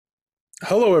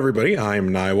Hello, everybody. I'm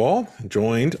Naiwal,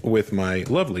 joined with my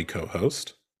lovely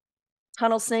co-host.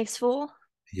 Tunnelsnakesfool.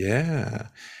 Yeah,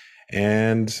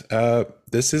 and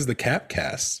this is the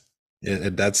Capcast.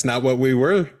 That's not what we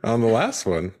were on the last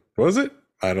one, was it?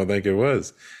 I don't think it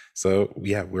was. So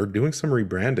yeah, we're doing some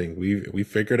rebranding. We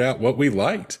figured out what we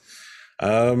liked.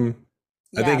 Um,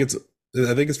 I think Yeah, it's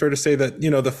I think it's fair to say that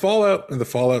the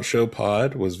Fallout show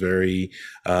pod was very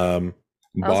that was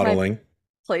my bottling.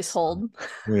 placehold.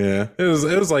 Yeah, it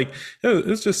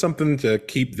was just something to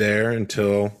keep there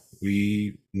until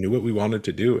we knew what we wanted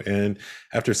to do. And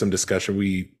after some discussion,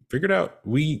 we figured out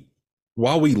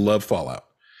while we love Fallout,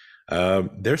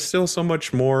 there's still so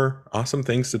much more awesome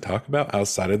things to talk about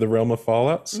outside of the realm of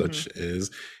Fallout, Hmm. such as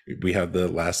we have the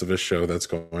Last of Us show that's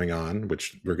going on,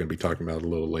 which we're going to be talking about a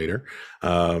little later,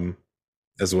 um,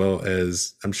 as well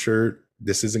as I'm sure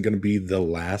this isn't going to be the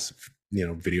last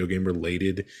video game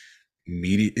related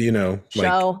media, like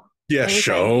Show, yeah, anything.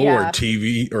 show or Yeah.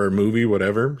 TV or movie,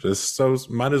 whatever. Just so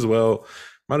might as well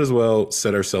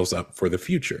set ourselves up for the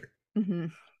future Hmm.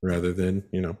 rather than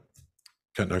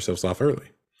cutting ourselves off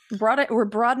early. We're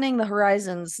broadening the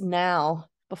horizons now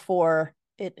before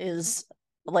it is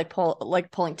like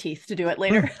pulling teeth to do it Yeah,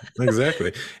 later.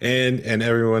 exactly. And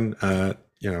everyone,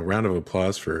 round of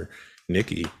applause for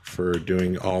Nikki for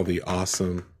doing all the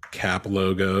awesome cap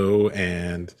logo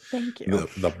and Thank you.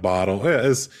 the bottle.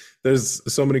 Yeah, there's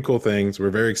so many cool things. We're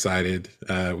very excited.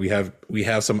 We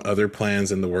have some other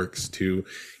plans in the works to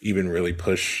even really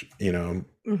push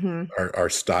Hmm. our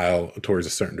style towards a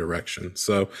certain direction.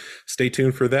 So stay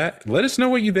tuned for that. Let us know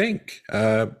what you think.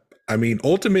 I mean,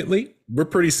 ultimately, we're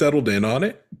pretty settled in on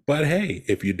it. But hey,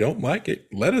 if you don't like it,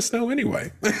 let us know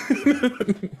anyway.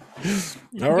 All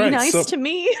Be right. nice So to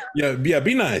me. yeah.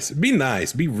 Be nice. Be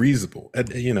nice. Be reasonable.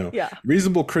 Yeah.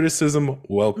 Reasonable criticism.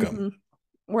 Welcome. Hmm.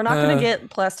 We're not going to Uh, get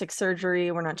plastic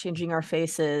surgery. We're not changing our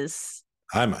faces.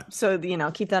 I might. So,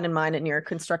 keep that in mind in your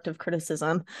constructive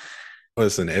criticism.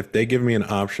 Listen, if they give me an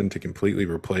option to completely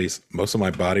replace most of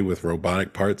my body with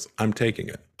robotic parts, I'm taking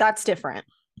it. That's different.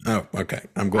 Oh, okay.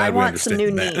 I'm I glad we want some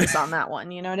understand new that. knees on that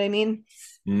one. You know what I mean?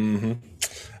 hmm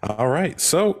All right.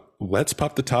 So let's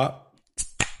pop the top.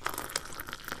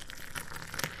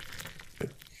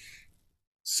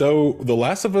 So The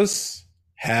Last of Us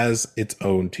has its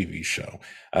own TV show.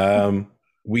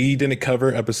 We didn't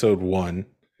cover episode one,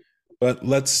 but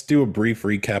let's do a brief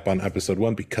recap on episode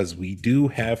one because we do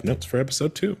have notes for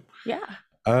episode two.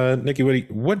 Yeah. Nikki,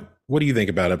 what do you think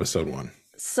about episode one?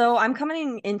 So I'm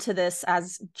coming into this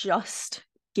as just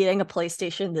getting a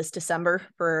PlayStation this December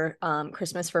for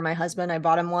Christmas for my husband. I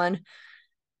bought him one.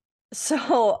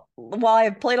 So while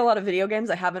I've played a lot of video games,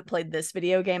 I haven't played this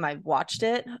video game. I've watched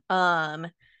it.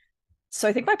 So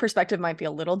I think my perspective might be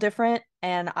a little different.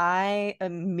 And I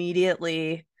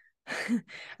immediately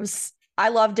I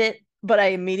loved it, but I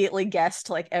immediately guessed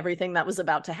like everything that was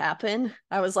about to happen.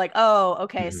 I was like, oh,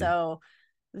 okay, Mhm. so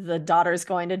the daughter's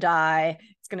going to die.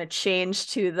 It's going to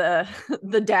change to the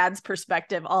the dad's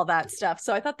perspective, all that stuff.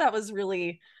 So I thought that was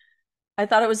really, I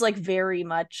thought it was like very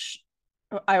much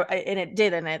and it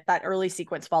did, and it that early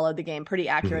sequence followed the game pretty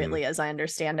Mhm. accurately as I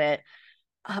understand it.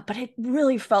 But it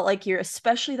really felt like you're,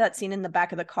 especially that scene in the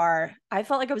back of the car. I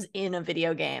felt like I was in a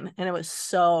video game, and it was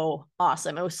so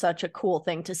awesome. It was such a cool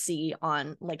thing to see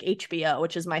on like HBO,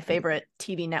 which is my favorite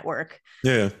TV network.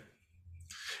 Yeah,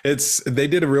 they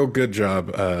did a real good job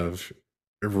of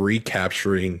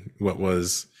recapturing what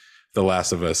was The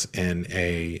Last of Us in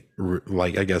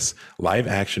like I guess live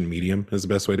action medium is the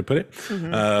best way to put it.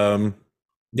 Mm-hmm. Um,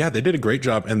 yeah, they did a great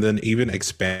job, and then even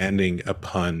expanding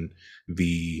upon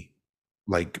the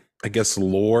like I guess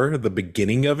lore, the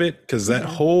beginning of it, because that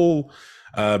Mm-hmm. whole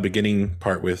beginning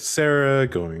part with Sarah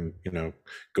going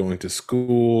to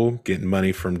school, getting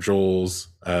money from Joel's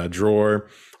drawer,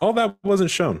 all that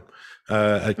wasn't shown.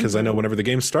 Because I know Mm-hmm. whenever the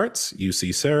game starts, you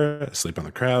see Sarah asleep on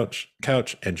the couch,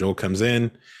 and Joel comes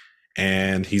in,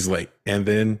 and he's late. And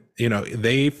then,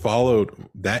 they followed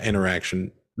that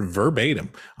interaction verbatim.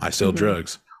 I sell Mm-hmm.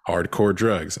 drugs, hardcore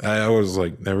drugs. I was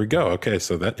like, there we go. Okay.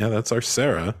 So that's our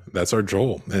Sarah. That's our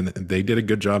Joel. And they did a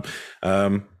good job.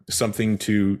 Something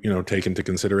to, take into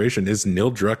consideration is Neil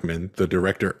Druckmann, the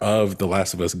director of the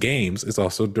Last of Us games, is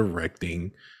also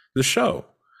directing the show.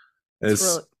 It's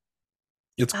really,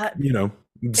 It's, uh,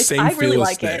 it's, same I really feel is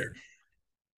like it. there.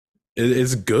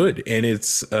 It's good. And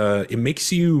it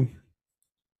makes you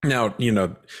now,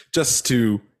 just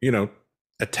to,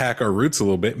 attack our roots a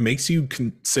little bit, makes you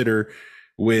consider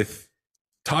with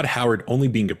Todd Howard only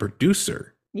being a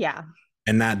producer Yeah.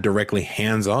 and not directly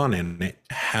hands on in it,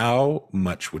 how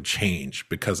much would change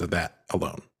because of that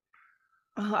alone.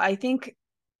 I think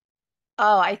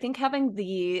Oh, I think having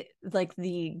the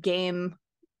game,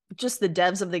 just the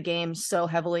devs of the game so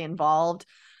heavily involved.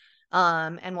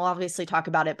 And we'll obviously talk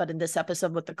about it, but in this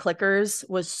episode with the clickers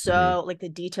was Mhm. so like the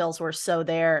details were so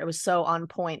there. It was so on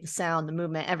point, the sound, the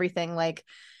movement, everything. Like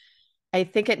I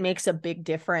think it makes a big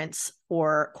difference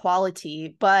for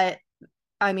quality. But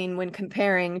I mean, when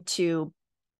comparing to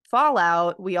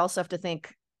Fallout, we also have to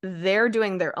think they're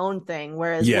doing their own thing,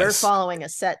 whereas we're Yes, following a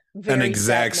an very set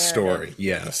exact narrative. story.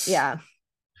 Yes. Yeah.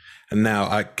 And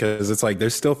now because it's like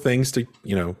there's still things to,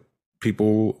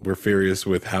 people were furious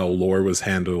with how lore was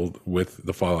handled with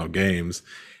the Fallout games.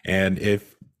 And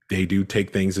if they do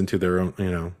take things into their own,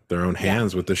 their own Yeah.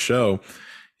 hands with the show,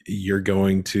 you're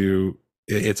going to,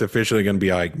 it's officially going to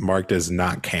be like marked as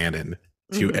not canon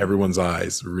to Mhm. everyone's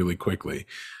eyes really quickly.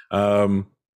 Um,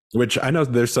 which I know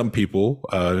there's some people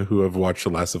who have watched the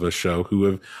Last of Us show who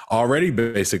have already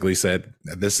basically said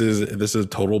this is a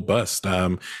total bust.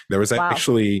 Wow. There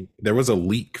was a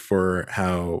leak for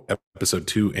how episode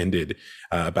 2 ended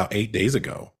about 8 days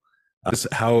ago. Just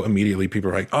how immediately people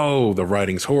are like, "Oh, the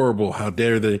writing's horrible. How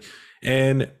dare they?"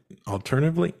 And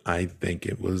alternatively, I think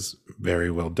it was very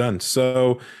well done.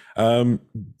 So, um,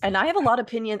 And I have a lot of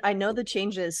opinion. I know the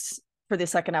changes for the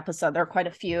second episode. There are quite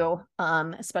a few,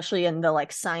 especially in the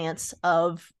like science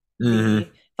of mhm. the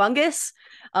fungus.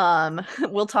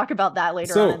 We'll talk about that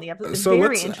later on in so the episode. so Very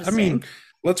let's I mean interesting.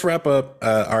 let's wrap up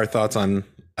our thoughts on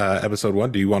episode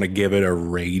 1. Do you want to give it a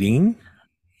rating?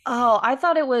 Oh, I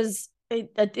thought it was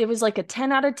like a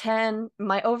 10 out of 10.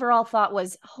 My overall thought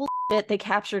was, holy shit, they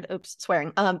captured, oops,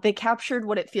 swearing. They captured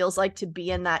what it feels like to be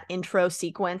in that intro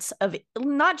sequence of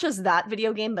not just that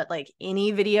video game, but like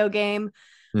any video game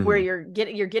where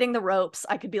Mhm. you're getting the ropes.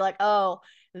 I could be like, "Oh,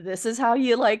 this is how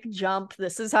you like jump.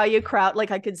 This is how you crouch." Like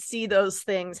I could see those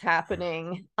things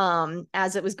happening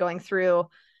as it was going through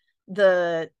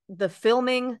the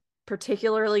filming,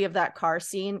 particularly of that car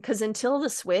scene, because until the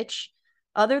switch,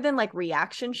 other than like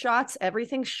reaction shots,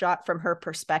 everything's shot from her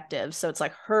perspective. So it's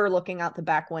like her looking out the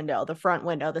back window, the front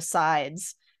window, the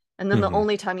sides. And then the Mhm.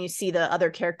 only time you see the other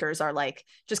characters are like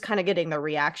just kind of getting the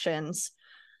reactions.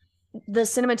 The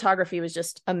cinematography was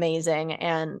just amazing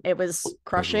and it was Very well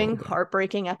crushing, done.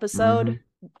 heartbreaking episode.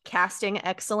 Hmm. Casting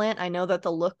excellent. I know that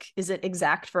the look isn't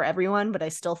exact for everyone, but I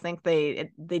still think they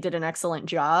did an excellent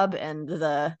job, and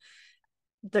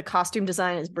the costume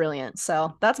design is brilliant.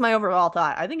 So that's my overall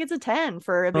thought. I think it's a 10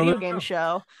 for a Oh, video there game you go.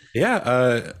 show.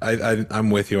 Yeah, I'm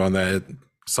with you on that.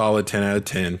 Solid 10 out of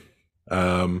 10.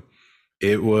 Um,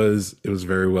 it was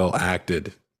very well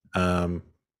acted, um,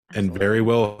 and very Absolutely.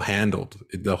 well handled.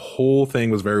 The whole thing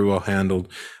was very well handled.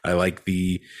 I like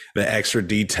the extra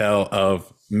detail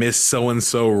of Miss So and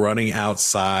So running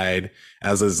outside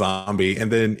as a zombie,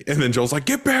 and then Joel's like,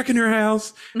 "Get back in your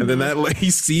house!" And then Mm-hmm. that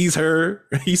he sees her,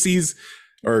 he sees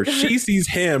or she sees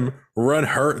him run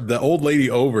the old lady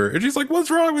over, and she's like,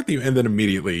 "What's wrong with you?" And then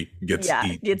immediately gets Yeah,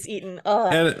 eaten. it's eaten.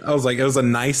 And I was like, it was a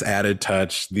nice added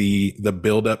touch. The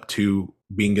build up to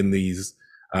being in these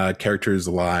characters'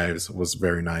 lives was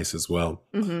very nice as well.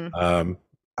 Mm-hmm. Um,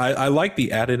 I like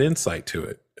the added insight to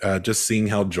it. Just seeing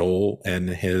how Joel and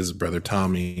his brother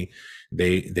Tommy,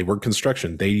 they work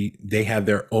construction. They have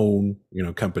their own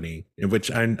company, in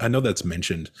which I know that's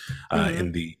mentioned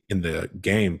Mm-hmm. in the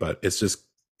game, but it's just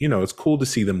it's cool to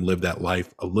see them live that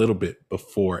life a little bit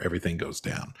before everything goes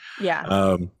down. Yeah.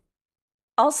 Um,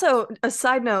 Also, a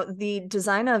side note, the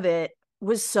design of it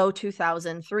was so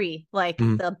 2003. Like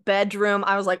mhm. the bedroom,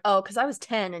 I was like, oh, because I was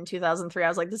 10 in 2003. I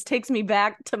was like, this takes me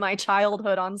back to my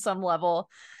childhood on some level.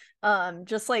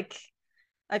 Just like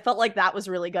I felt like that was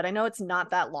really good. I know it's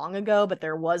not that long ago, but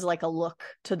there was like a look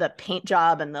to the paint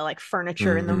job and the like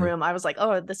furniture in the Mhm. room. I was like,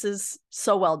 oh, this is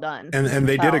so well done. And You can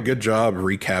they did a tell. good job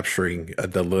recapturing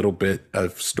the little bit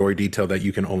of story detail that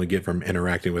you can only get from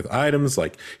interacting with items.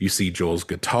 Like you see Joel's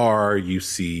guitar, you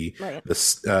see Right.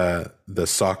 the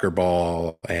soccer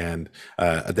ball, and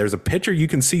there's a picture you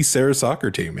can see Sarah's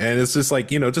soccer team, and it's just like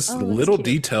just Oh, that's little cute.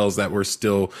 details that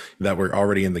were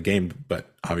already in the game, but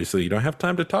obviously you don't have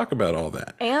time to talk about all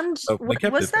that. And So they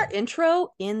kept was it that there.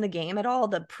 intro in the game at all?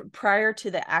 The prior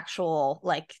to the actual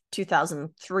like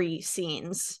 2003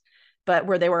 scenes, but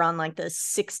where they were on like the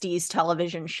 60s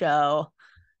television show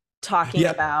talking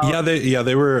Yeah, about.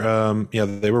 they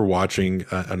were watching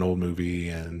an old movie,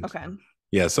 and Okay.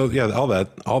 yeah, so yeah, all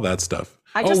that stuff.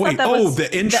 I Oh just thought wait, that was the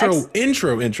the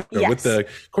intro with yes. the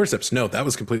cordyceps. No, that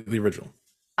was completely original.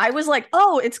 I was like,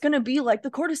 oh, it's gonna be like the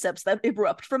cordyceps that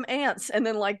erupt from ants, and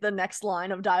then like the next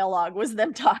line of dialogue was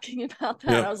them talking about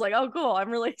that. I Yep. was like, oh, cool. I'm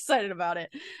really excited about it.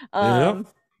 Yep.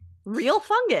 Real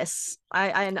fungus.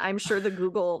 I'm sure the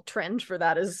Google trend for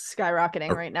that is skyrocketing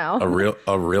A, right now.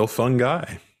 a real fun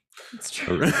guy. It's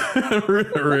A true.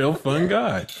 real fun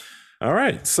guy. All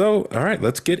right,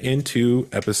 let's get into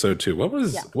episode 2.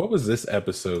 Yeah. What was this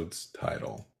episode's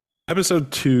title?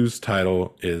 Episode two's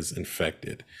title is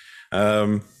Infected.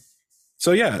 Um,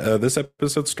 this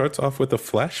episode starts off with a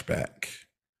flashback.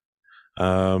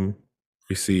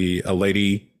 We see a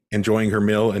lady enjoying her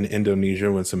meal in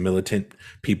Indonesia when some militant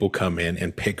people come in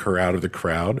and pick her out of the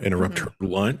crowd, interrupt her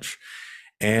lunch.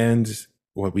 And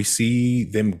what we see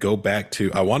them go back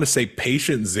to, I want to say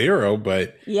patient zero,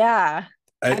 but Yeah.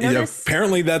 I noticed.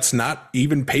 apparently that's not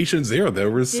even patient zero. There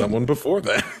was someone before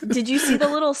that. Did you see the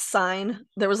little sign?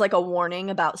 There was like a warning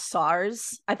about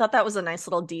SARS. I thought that was a nice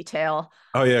little detail.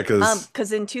 Oh yeah,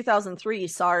 because in 2003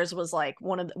 SARS was like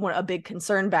a big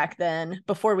concern back then,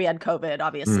 before we had COVID,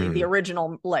 obviously. The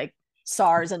original like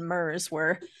SARS and MERS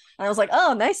were, and I was like,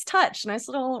 oh, nice touch, nice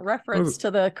little reference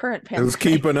to the current pandemic. It was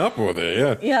keeping up with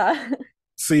it. Yeah.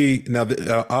 See, now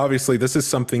obviously this is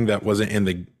something that wasn't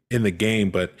in the game,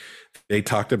 but they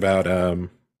talked about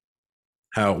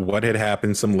how what had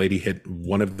happened. Some lady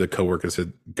one of the coworkers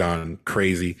had gone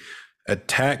crazy,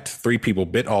 attacked 3 people,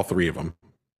 bit all 3 of them,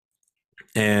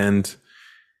 and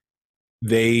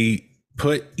they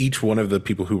put each one of the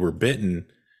people who were bitten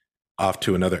off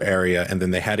to another area, and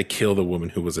then they had to kill the woman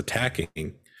who was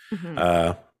attacking.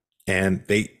 And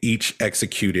they each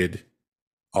executed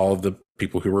all of the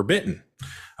people who were bitten,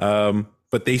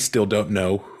 but they still don't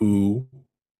know who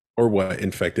or what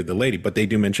infected the lady. But they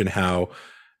do mention how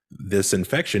this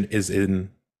infection is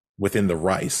within the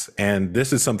rice, and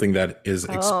this is something that is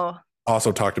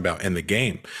also talked about in the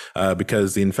game,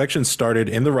 because the infection started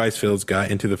in the rice fields, got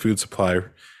into the food supply,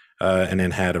 and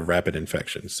then had a rapid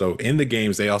infection. So in the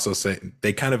games, they also say,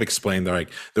 they kind of explain, they're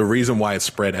like, the reason why it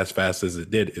spread as fast as it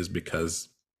did is because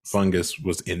fungus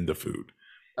was in the food.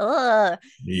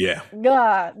 Yeah.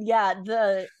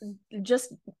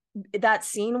 Just that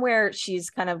scene where she's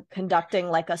kind of conducting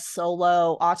like a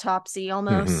solo autopsy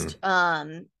almost,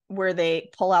 where they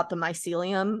pull out the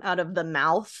mycelium out of the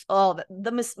mouth.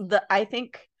 I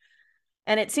think,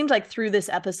 and it seems like through this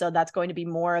episode that's going to be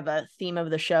more of a theme of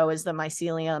the show, is the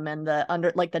mycelium and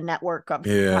the network of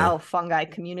how fungi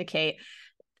communicate.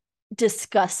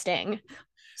 Disgusting.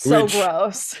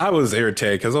 Gross. I was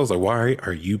irritated because I was like, why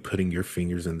are you putting your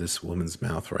fingers in this woman's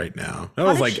mouth right now? I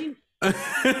was like,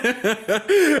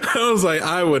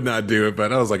 I would not do it,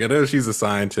 but I was like, I know she's a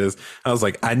scientist. I was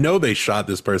like, I know they shot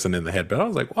this person in the head, but I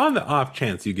was like, well, on the off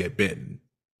chance you get bitten.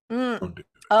 Don't do it,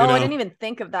 I didn't even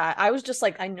think of that. I was just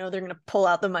like, I know they're going to pull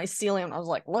out the mycelium. I was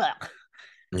like, what?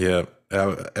 Yeah.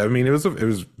 I mean, it was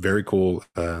very cool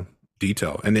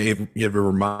detail. And it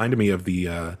reminded me of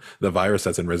the virus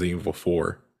that's in Resident Evil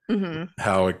 4.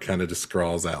 How it kind of just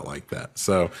scrawls out like that.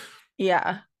 So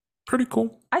yeah, pretty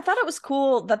cool. I thought it was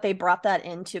cool that they brought that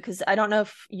into, because I don't know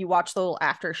if you watched the little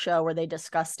after show where they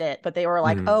discussed it, but they were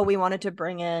like, oh, we wanted to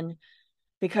bring in,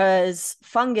 because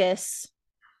fungus,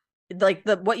 like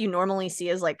what you normally see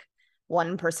is like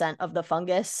 1% of the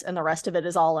fungus and the rest of it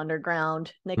is all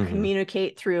underground. They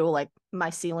communicate through like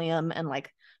mycelium and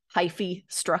like hyphae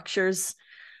structures.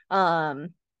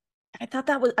 I thought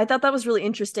that was really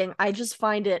interesting. I just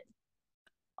find it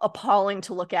appalling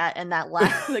to look at, and that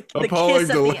the kiss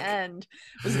at the end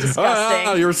was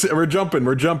disgusting. We're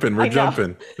jumping.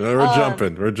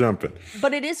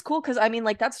 But it is cool because I mean,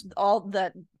 like, that's all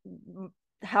that,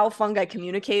 how fungi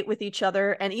communicate with each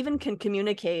other, and even can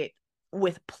communicate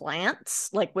with plants,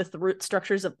 like with the root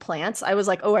structures of plants. I was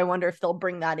like, oh, I wonder if they'll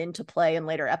bring that into play in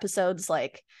later episodes.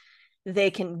 Like,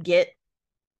 they can get,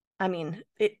 I mean,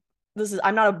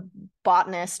 I'm not a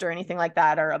botanist or anything like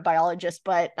that, or a biologist,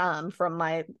 but from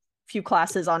my few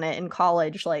classes on it in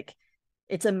college, like,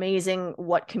 it's amazing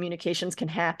what communications can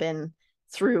happen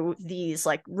through these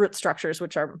like root structures,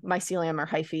 which are mycelium or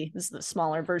hyphae. This is the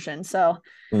smaller version. So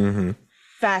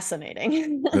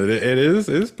fascinating. It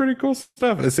is pretty cool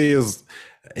stuff. I see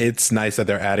it's nice that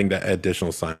they're adding that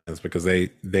additional science, because they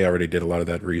already did a lot of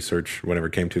that research whenever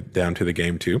it came down to the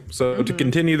game too. So to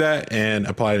continue that and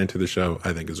apply it into the show,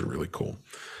 I think is really cool.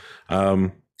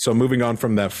 So moving on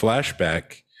from that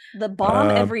flashback, the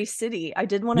bomb every city. I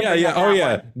did want to.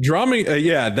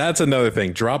 That's another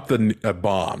thing. Drop the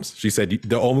bombs. She said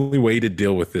the only way to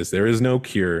deal with this, there is no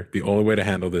cure. The only way to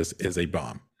handle this is a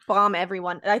bomb. Bomb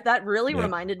everyone. That really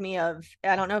reminded me of,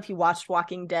 I don't know if you watched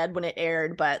Walking Dead when it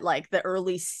aired, but like the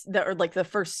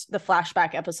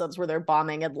flashback episodes where they're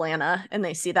bombing Atlanta and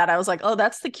they see that, I was like, oh,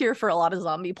 that's the cure for a lot of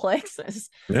zombie plagues.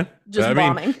 Just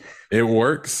bombing. It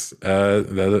works.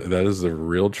 That is the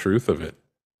real truth of it.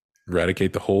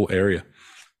 Eradicate the whole area.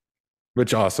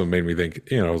 Which also made me think,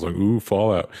 I was like, ooh,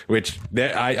 Fallout. Which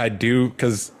I do,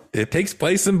 because it takes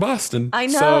place in Boston. I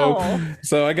So know.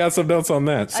 so I got some notes on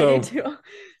that. I do So too.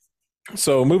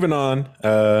 so moving on.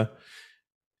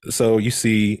 So you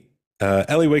see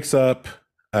Ellie wakes up,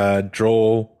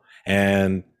 Joel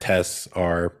and Tess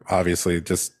are obviously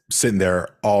just sitting there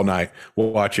all night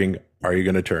watching. Are you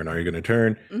going to turn? Are you going to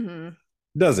turn? Hmm.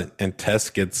 Doesn't. And Tess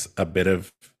gets a bit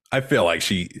of, I feel like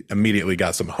she immediately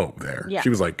got some hope there. Yeah. She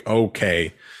was like,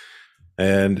 okay.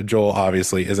 And Joel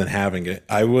obviously isn't having it.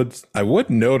 I would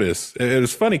notice it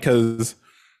was funny because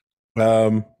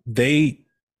they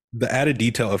the added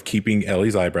detail of keeping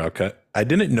Ellie's eyebrow cut. I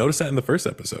didn't notice that in the first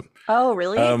episode. Oh,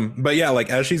 really? But yeah, like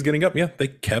as she's getting up, yeah, they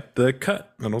kept the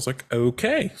cut, and I was like,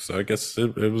 okay, so I guess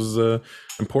it was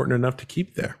important enough to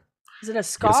keep there. Is it a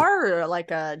scar or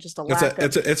like a just a It's lack a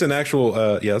of? it's an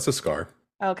actual yeah, it's a scar.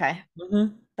 Okay,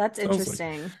 Mm-hmm. that's So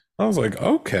interesting. I was like,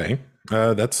 okay,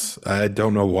 that's I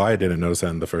don't know why I didn't notice that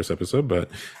in the first episode, but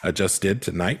I just did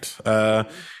tonight.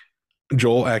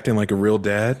 Joel acting like a real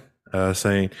dad,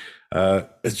 saying, I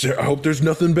hope there's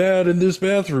nothing bad in this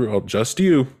bathroom. Oh, just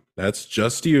you. That's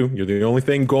just you. You're the only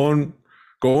thing going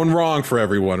wrong for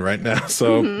everyone right now.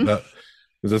 So Hmm.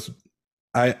 this,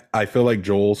 I feel like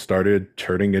Joel started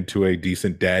turning into a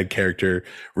decent dad character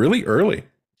really early.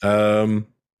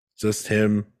 Just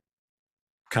him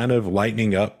kind of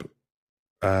lightening up.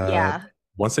 Yeah,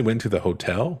 Once they went to the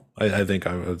hotel, I think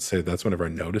I would say that's whenever I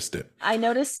noticed it. I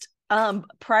noticed.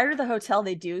 Prior to the hotel,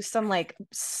 they do some like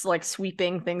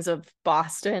sweeping things of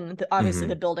Boston. Obviously, Mm-hmm.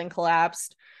 the building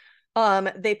collapsed.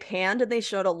 They panned and they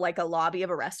showed like a lobby of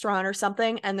a restaurant or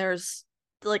something, and there's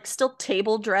like still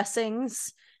table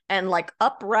dressings and like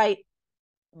upright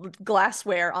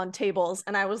glassware on tables,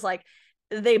 and I was like,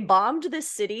 they bombed this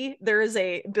city. There is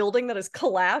a building that has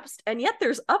collapsed, and yet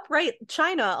there's upright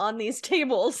china on these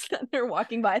tables that they're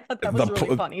walking by. I thought that was a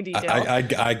really funny detail.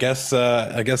 I guess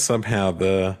somehow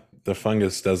the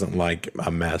fungus doesn't like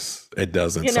a mess. It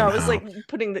doesn't You know, it was somehow.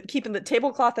 like keeping the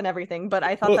tablecloth and everything, but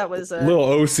I thought Well, that was little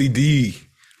OCD.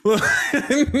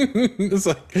 It's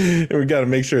like we got to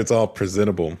make sure it's all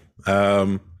presentable.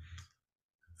 There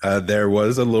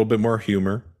was a little bit more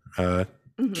humor. Mhm.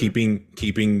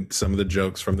 Keeping some of the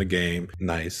jokes from the game.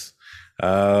 Nice.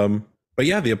 But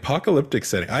yeah, the apocalyptic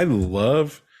setting. I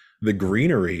love the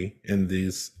greenery in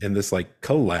this like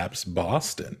collapsed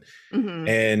Boston. Mhm.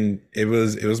 And it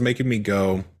was making me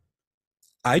go,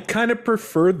 I kind of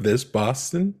prefer this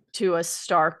Boston To a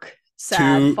stark,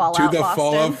 sad to Fallout the Fallout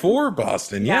Boston. 4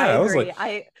 Boston. Yeah, I Yeah, I was agree.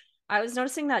 like, I was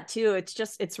noticing that too.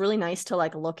 It's really nice to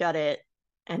like look at it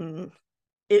and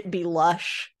it be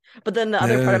lush. But then the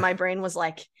other part of eh, my brain was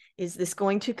like, is this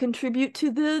going to contribute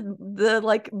to the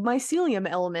like mycelium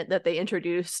element that they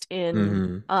introduced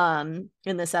mhm.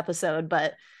 in this episode?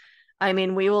 But I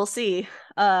mean, we will see.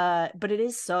 But it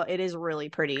is really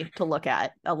pretty to look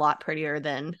at, a lot prettier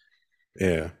than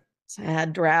Yeah.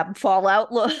 sad drab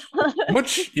Fallout look.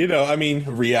 Which, I mean,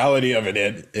 reality of it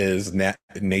is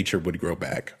nature would grow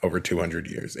back over 200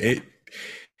 years.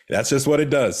 That's just what it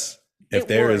does. If It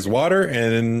there is would. water,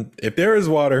 and if there is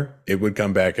water, it would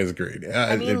come back as green.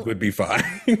 I It mean, would be fine.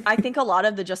 I think a lot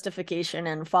of the justification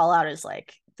in Fallout is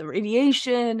like the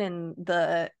radiation and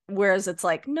whereas it's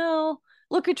like, no,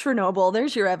 look at Chernobyl,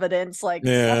 there's your evidence, like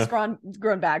stuff's Yeah.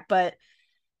 grown back. But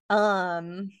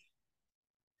um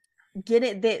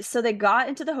so they got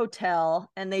into the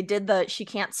hotel and they did the she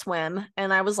can't swim,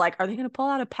 and I was like, are they gonna pull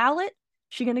out a pallet?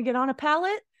 She gonna get on a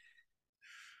pallet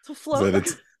to float?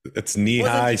 So it's knee Wasn't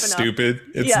high, deep enough. stupid.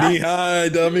 It's Yeah. knee high,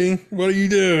 dummy. What are you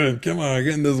doing? Come on,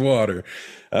 get in this water.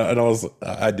 And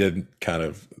I did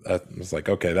I was like,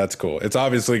 okay, that's cool. It's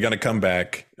obviously going to come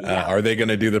back. Yeah. Are they going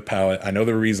to do the palette? I know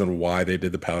the reason why they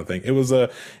did the palette thing. It was a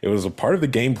part of the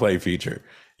gameplay feature.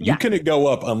 You Yeah. couldn't go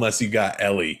up unless you got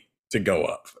Ellie to go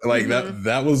up. Like Hmm.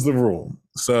 that was the rule.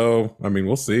 So, I mean,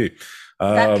 we'll see.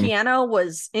 That Um, piano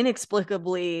was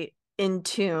inexplicably in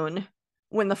tune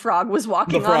when the frog was the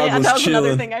walking on it. frog And was that was another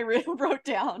chilling. thing I wrote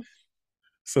down.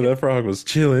 So that frog was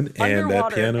chilling and that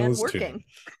Underwater piano and was too. working.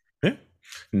 Yeah.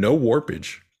 No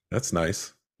warpage. That's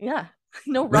nice. Yeah.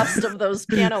 No rust of those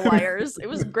piano wires. It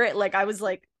was great. Like I was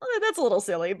like, oh, that's a little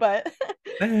silly, but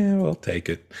We'll take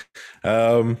it.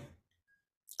 Um,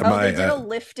 oh, they my did a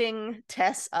lifting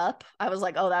Tess up. I was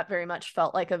like, oh, that very much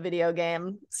felt like a video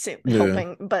game yeah,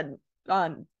 helping, but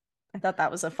I thought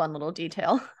that was a fun little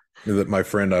detail. that my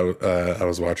friend I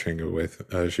was watching it with,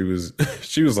 she was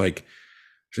she's like,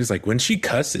 when she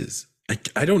cusses,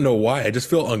 I don't know why, I just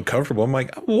feel uncomfortable. I'm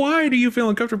like, why do you feel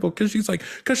uncomfortable? Because she's like,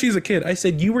 because she's a kid. I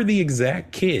said, you were the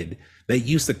exact kid that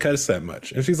used to cuss that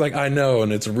much. And she's like, I know,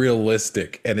 and it's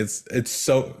realistic, and it's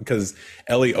so, because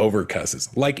Ellie over cusses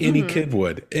like any Hmm. kid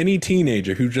would, any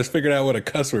teenager who just figured out what a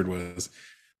cuss word was.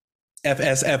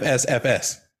 FS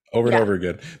over and Yeah. over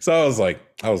again. So I was like,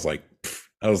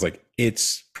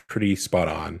 it's pretty spot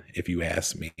on if you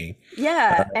ask me.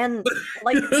 Yeah, and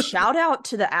like shout out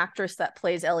to the actress that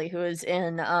plays Ellie, who is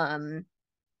Game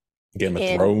of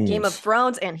in Game of Thrones.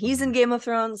 Thrones, and he's in Game of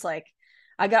Thrones. Like,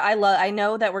 I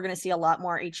know that we're gonna see a lot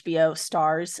more HBO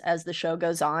stars as the show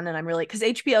goes on, and I'm really, because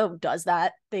HBO does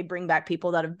that. They bring back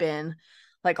people that have been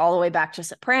like all the way back to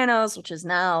Sopranos, which is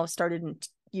now started in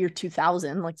year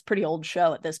 2000. Like, it's a pretty old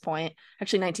show at this point,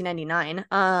 actually 1999.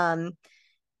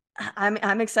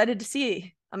 I'm excited to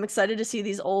see. I'm excited to see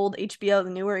these old HBO, the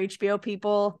newer HBO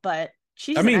people, but I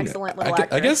she's an mean, excellent little I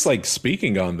guess actress like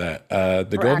speaking on that, the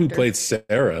or girl who actor. played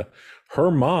Sarah, her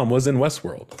mom was in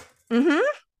Westworld. Mm-hmm.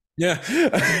 Yeah.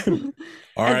 And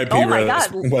R.I.P. oh my God,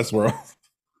 Westworld.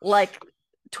 like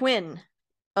twin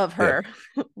of Yeah. her,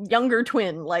 younger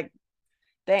twin. Like,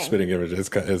 dang. Spitting image.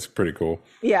 It's pretty cool.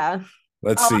 Yeah.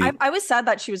 Let's Oh, see. I was sad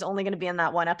that she was only going to be in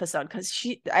that one episode because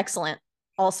she excellent,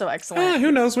 also excellent.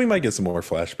 Who knows? We might get some more I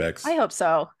flashbacks. hope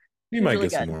so. We She was might really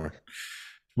get some good. more.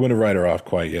 Wouldn't write her off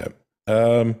quite yet.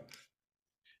 Um,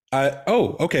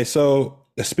 okay. So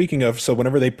speaking of, so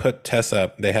whenever they put Tess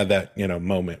up, they had that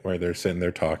moment where they're sitting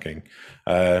there talking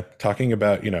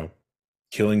about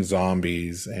killing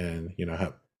zombies and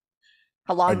How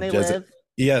how long they does it, live.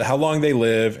 yeah, how long they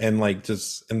live and like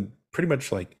just and pretty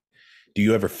much like, do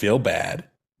you ever feel bad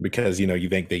because you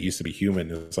think they used to be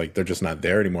human? It's like they're just not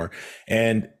there anymore.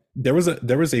 And there was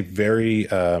a very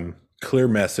clear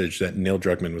message that Neil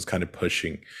Druckmann was kind of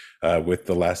pushing with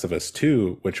The Last of Us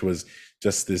 2, which was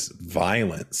just this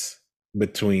violence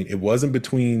between. It wasn't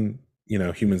between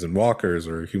humans and walkers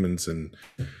or humans and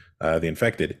the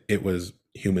infected. It was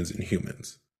humans and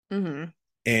humans. Mm-hmm.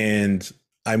 And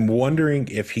I'm wondering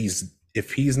if he's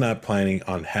not planning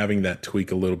on having that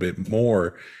tweak a little bit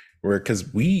more, where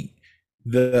because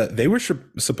they were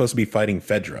supposed to be fighting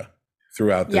Fedra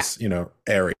throughout Yeah. this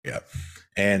area,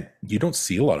 and you don't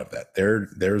see a lot of that.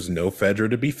 There's no Fedra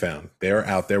to be found. They're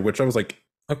out there, which I was like,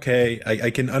 okay, I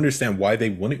can understand why they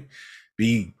wouldn't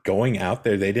be going out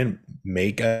there. They didn't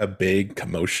make a big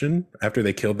commotion after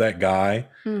they killed that guy.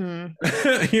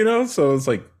 Mm-hmm. So it's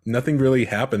like nothing really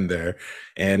happened there,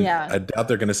 and Yeah. I doubt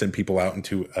they're going to send people out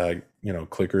into a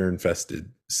clicker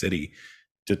infested city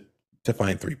to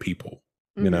find three people.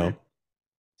 Mm-hmm.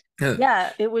 Yeah.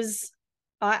 Yeah, it was.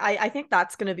 I think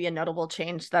that's going to be a notable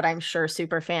change that I'm sure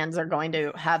super fans are going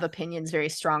to have opinions very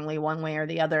strongly one way or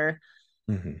the other.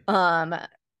 Mhm. Um,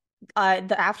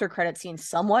 the after credit scene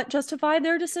somewhat justified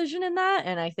their decision in that,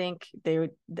 and I think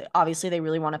obviously they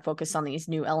really want to focus on these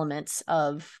new elements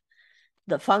of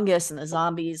the fungus and the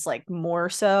zombies like more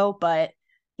so. But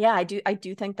yeah, I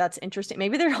do think that's interesting.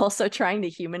 Maybe they're also trying to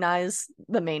humanize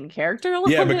the main character a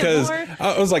Yeah, little bit because more.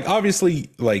 I was like,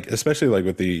 obviously, like especially like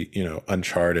with the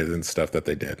Uncharted and stuff that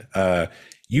they did,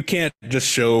 you can't just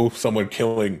show someone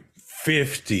killing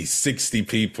 50, 60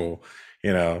 people,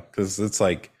 because it's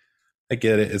like, I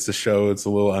get it, it's a show, it's a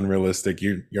little unrealistic.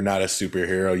 You're not a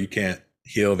superhero, you can't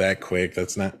heal that quick.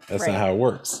 That's not Right. how it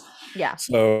works. Yeah.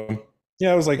 So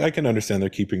yeah, I was like, I can understand they're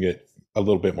keeping it a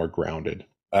little bit more grounded.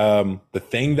 The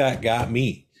thing that got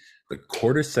me, the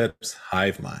cordyceps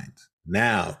hive mind.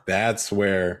 Now that's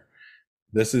where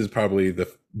this is probably the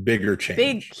bigger Big,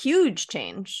 change. huge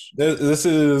change. This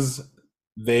is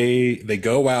they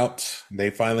go out. They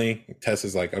finally Tess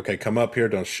is like, okay, come up here,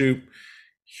 don't shoot.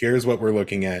 Here's what we're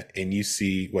looking at, and you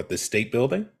see what the state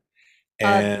building,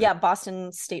 and Yeah,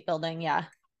 Boston State Building. Yeah.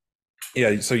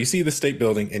 yeah, so you see the state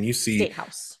building, and you see State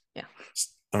House. Yeah.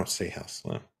 state house.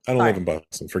 Well, I don't live Sorry. in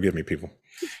Boston. Forgive me, people.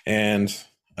 And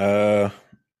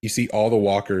you see all the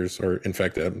walkers or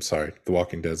infected. I'm sorry, the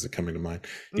Walking Dead is coming to mind.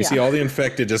 You see Yeah. all the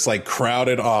infected just like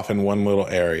crowded off in one little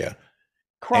area.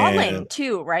 Crawling And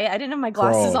too, right? I didn't have my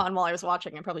glasses crawl. on while I was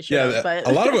watching. I probably should Yeah, have, but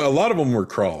a lot of them were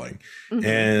crawling, Mhm.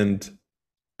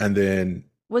 and then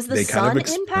Was the they kind of sun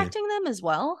explain. impacting them as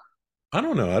well? I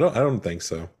don't know. I don't think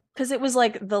so. Because it was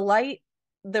like the light,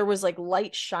 there was like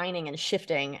light shining and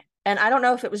shifting. And I don't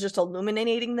know if it was just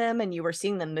illuminating them and you were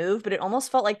seeing them move, but it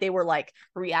almost felt like they were like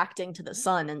reacting to the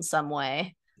sun in some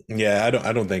way. Yeah,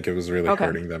 I don't think it was really Okay.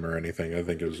 hurting them or anything. I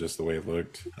think it was just the way it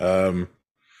looked.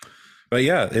 But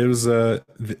yeah, it was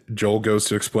Joel goes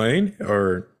to explain,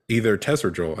 or either Tess or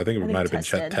Joel. I think it might have been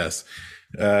Tess did. Tess.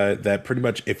 That pretty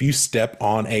much if you step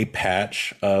on a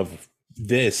patch of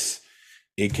this,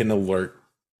 it can alert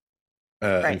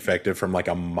Right. infected from like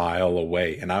a mile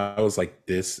away. And I was like,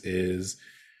 this is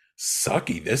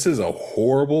sucky. This is a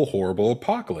horrible, horrible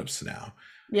apocalypse now.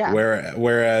 Yeah.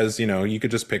 Whereas, you could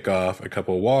just pick off a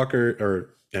couple of walker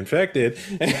or infected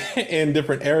in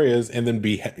different areas and then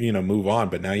be, move on.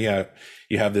 But now you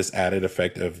have this added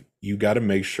effect of you got to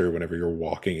make sure whenever you're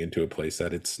walking into a place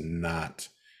that it's not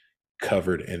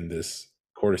covered in this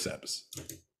cordyceps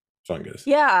fungus.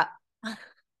 Yeah.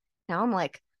 Now I'm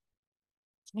like,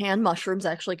 can mushrooms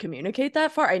actually communicate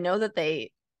that far? I know that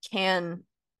they can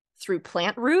through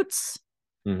plant roots.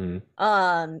 Mm-hmm.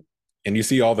 Um, And you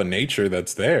see all the nature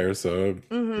that's there, so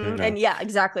and yeah,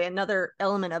 exactly. Another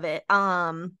element of it.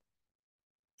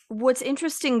 What's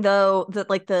interesting though, that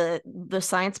like the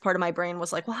science part of my brain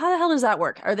was like, well, how the hell does that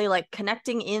work? Are they like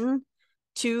connecting in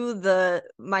to the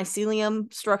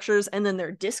mycelium structures and then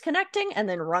they're disconnecting and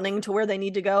then running to where they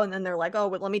need to go and then they're like, oh,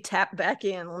 but let me tap back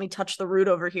in, let me touch the root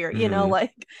over here, Mm-hmm.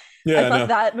 like I Yeah, thought no.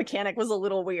 that mechanic was a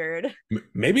little weird.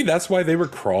 Maybe that's why they were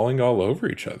crawling all over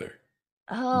each other.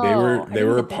 They were Oh, I they didn't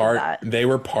were a even think of part that. they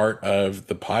were part of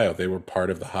the pile. They were part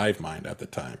of the hive mind at the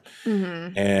time.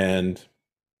 Mm-hmm. And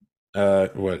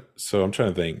what so I'm trying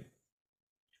to think.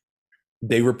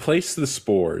 They replaced the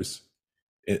spores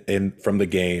in from the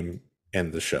game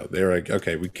and the show. They were like,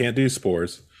 okay, we can't do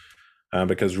spores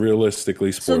because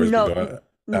realistically So spores can no, go out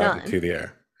none. into the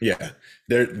air. Yeah.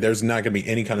 There's not going to be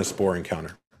any kind of spore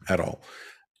encounter at all.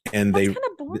 And That's kind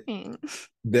of boring.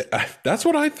 that's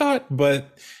what I thought,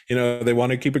 but they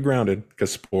want to keep it grounded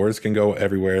because spores can go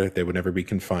everywhere. They would never be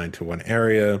confined to one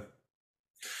area,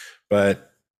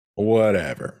 but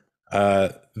whatever.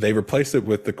 They replaced it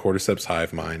with the cordyceps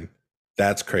hive mind.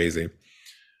 That's crazy.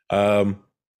 Um,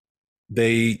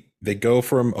 they go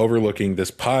from overlooking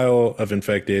this pile of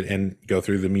infected and go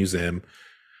through the museum,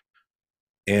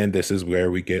 and this is where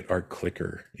we get our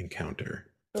clicker encounter.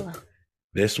 Ugh.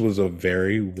 This was a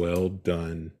very well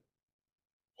done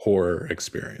horror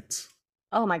experience.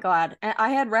 Oh my God. And I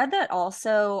had read that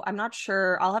also. I'm not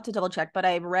sure. I'll have to double check, but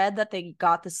I read that they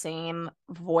got the same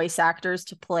voice actors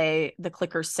to play the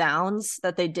clicker sounds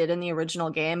that they did in the original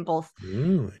game, both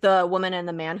Really? the woman and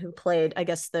the man who played. I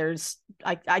guess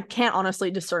I can't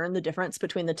honestly discern the difference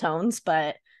between the tones,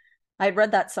 but I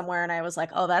read that somewhere and I was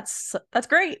like, "Oh, that's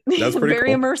great." That's pretty Very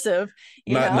cool. immersive,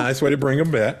 you Not know. nice way to bring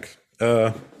them back.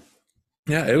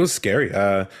 Yeah, it was scary.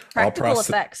 All Practical prosthetic.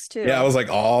 effects Yeah, I too. was like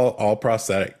all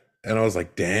prosthetic, and I was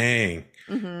like, dang,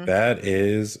 Hmm. that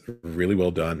is really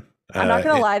well done. I'm not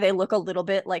gonna lie, they look a little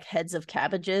bit like heads of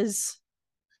cabbages.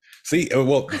 See,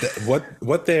 well,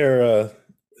 what they're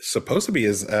supposed to be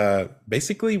is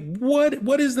basically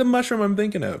what is the mushroom I'm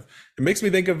thinking of? It makes me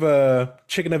think of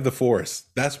chicken of the forest.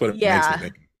 That's what it makes me Yeah.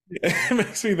 think. It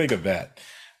makes me think of that.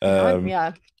 Now, Um,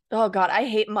 yeah. Oh God, I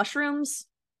hate mushrooms.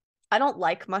 I don't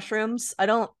like mushrooms. I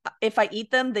don't, if I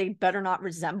eat them, they better not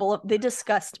resemble, they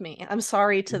disgust me. I'm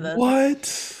sorry to what?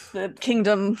 the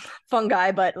kingdom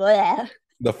fungi, but bleh.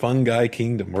 The fungi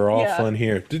kingdom. We're all Yeah. fun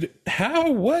here.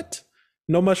 How? What?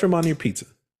 No mushroom on your pizza.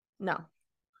 No.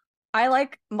 I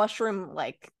like mushroom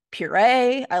like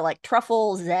puree. I like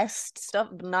truffle zest stuff.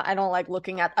 But not I don't like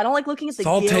looking at the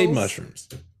Sauteed gills. mushrooms.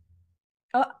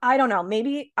 I don't know.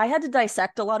 Maybe I had to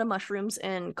dissect a lot of mushrooms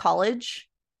in college,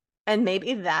 and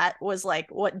maybe that was like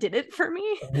what did it for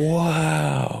me.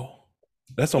 Wow.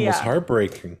 That's almost Yeah.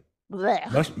 heartbreaking.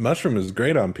 Blech. Mushroom is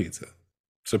great on pizza.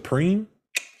 Supreme,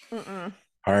 Mm-mm.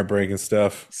 heartbreaking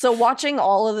stuff. So watching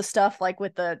all of the stuff like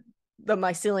with the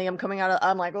mycelium coming out of,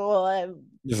 I'm like, oh,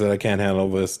 Just that I can't handle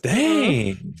this. mm-mm.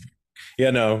 Dang.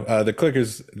 Yeah, no, the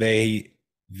clickers,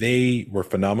 they were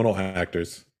phenomenal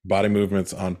actors. Body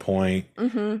movements on point.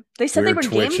 Mm-hmm. They said they Weird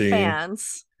were game twitching.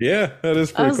 fans. Yeah, that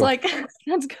is I pretty was cool. like,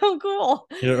 that's so cool.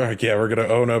 Yeah, like, yeah, we're gonna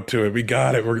own up to it. We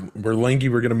got it. We're lanky.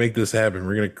 We're gonna make this happen.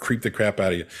 We're gonna creep the crap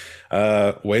out of you.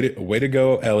 Way to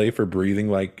go, Ellie, for breathing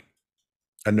like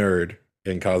a nerd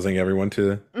and causing everyone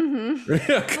to. Mm-hmm.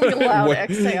 Like a loud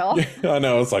exhale. Yeah, I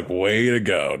know. It's like way to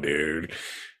go, dude.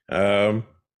 Um,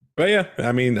 but yeah,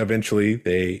 I mean, eventually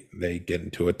they get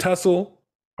into a tussle,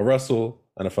 a rustle,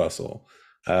 and a fussle.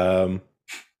 Um,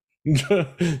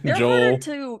 They're harder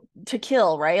Joel. to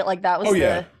kill, right? Like that Oh was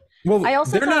yeah. the. I Well,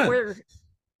 also they're thought not. we're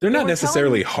They're they not were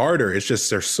necessarily telling. harder. It's just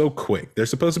they're so quick. They're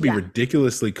supposed to be Yeah.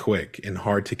 ridiculously quick and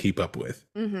hard to keep up with,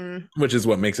 Mm-hmm. which is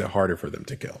what makes it harder for them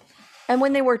to kill. And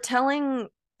when they were telling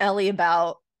Ellie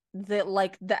about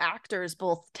like the actors,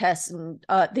 both Tess and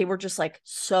they were just like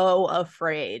so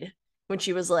afraid when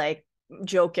she was like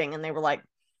joking, and they were like,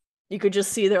 you could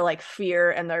just see their like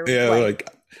fear and their Yeah, like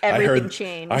like I everything heard I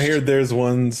changed. heard there's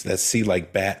ones that see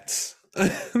like bats.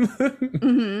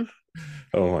 Mm-hmm.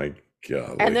 Oh my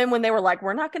god. And Like then when they were like,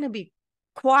 we're not going to be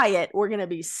quiet, we're going to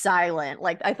be silent.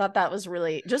 Like I thought that was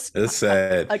really just it's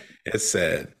sad. a It's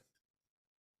sad.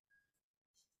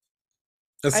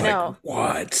 It's I like know.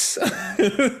 what?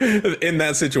 In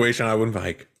that situation, I would be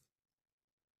like,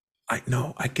 I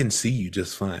know I can see you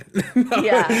just fine.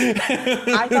 Yeah.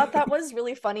 I thought that was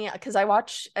really funny because I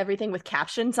watch everything with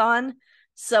captions on.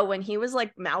 So when he was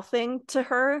like mouthing to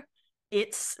her,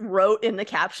 it's wrote in the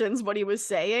captions what he was I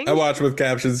saying. watch with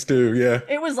captions too. Yeah.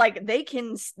 It was like they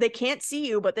can't see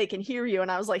you, but they can hear you. And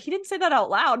I was like, he didn't say that out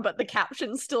loud, but the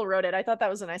captions still wrote it. I thought that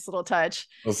was a nice little touch.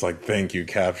 I was like, thank you,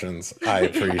 captions. I Yeah.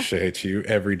 appreciate you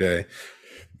every day.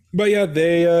 But yeah,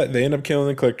 they end up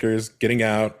killing the clickers, getting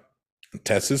out.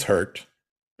 Tess is hurt.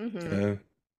 Hmm. Uh,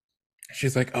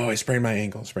 she's like, "Oh, I sprained my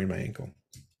ankle. Sprained my ankle."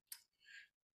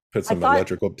 Put I some thought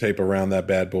electrical tape around that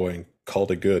bad boy and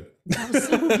called it good. that was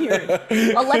so weird.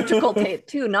 Electrical tape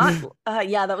too, not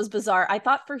yeah, that was bizarre. I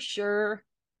thought for sure,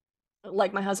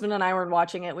 like my husband and I were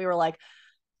watching it, we were like,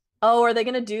 oh, are they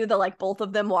gonna do the like both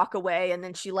of them walk away and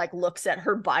then she like looks at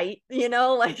her bite,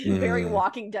 like very Mm,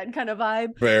 Walking Dead kind of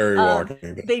vibe. very Um,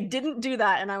 walking. they didn't do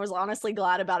that, and I was honestly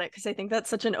glad about it because I think that's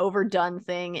such an overdone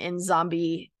thing in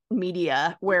zombie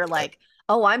media where like,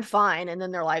 oh, I'm fine, and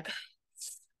then they're like,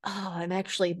 oh, I'm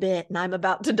actually bit and I'm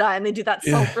about to die, and they do that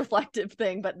Yeah. self-reflective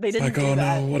thing, but they It's didn't like, do oh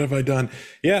that. no, what have I done?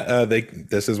 Yeah,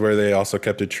 this is where they also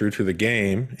kept it true to the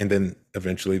game, and then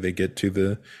eventually they get to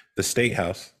the state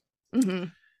house. Hmm.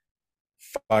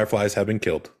 Fireflies have been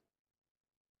killed.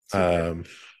 Super. Um,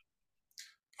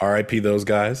 R.I.P. those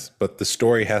guys, but the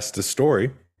story has to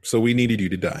story, so we needed you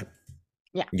to die.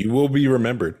 Yeah. You will be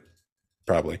remembered,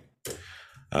 probably.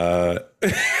 Uh,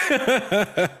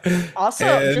 Also,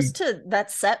 and just to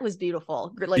that set was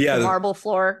beautiful. Like the yeah, marble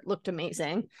floor looked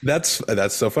amazing. that's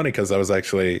so funny because I was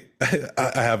actually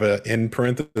I have a in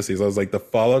parentheses. I was like, the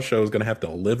Fallout show is going to have to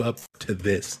live up to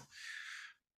this.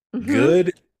 Hmm.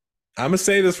 Good. I'm gonna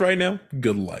say this right now.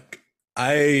 Good luck.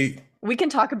 I We can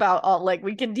talk about all like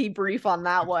we can debrief on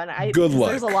that one. I Good because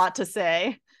there's a luck. lot to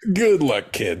say. Good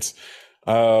luck, kids.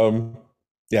 Um,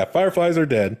 yeah, fireflies are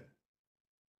dead.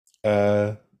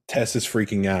 uh Tess is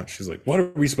freaking out. She's like, what are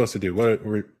we supposed to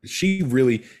do? She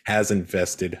really has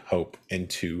invested hope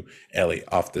into Ellie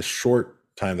off the short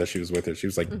time that she was with her. She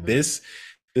was like, Hmm. this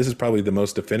is probably the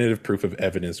most definitive proof of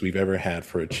evidence we've ever had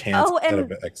for a chance Oh, at a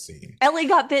and vaccine. Ellie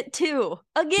got bit too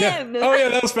Yeah. again. Oh yeah,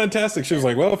 that was fantastic. She was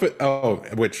like, well,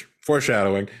 which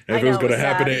foreshadowing, I if it was know it going was to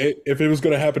happen sad. if it was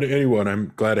going to happen to anyone,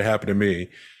 I'm glad it happened to me.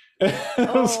 I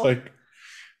was Oh, like,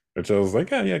 which I was like,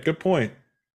 yeah, good point.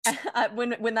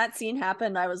 when that scene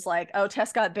happened, I was like, "Oh,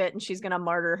 Tess got bit and she's gonna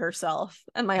martyr herself."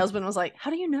 And my husband was like, "How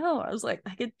do you know?" I was like,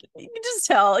 you could just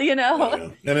tell." Yeah.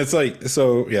 And it's like,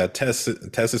 so yeah, Tess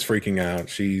is freaking out.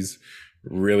 She's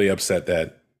really upset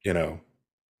that,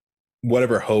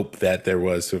 whatever hope that there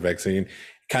was to a vaccine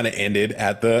kind of ended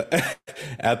at the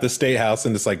at the state house.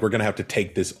 And it's like, we're gonna have to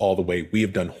take this all the way. We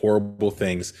have done horrible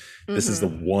things. This is the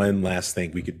Hmm. one last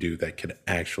thing we could do that could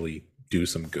actually do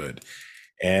some good.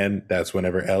 And that's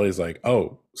whenever Ellie's like,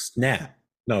 oh, snap.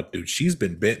 No, dude, she's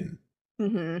been bitten.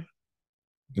 Hmm.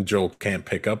 Joel can't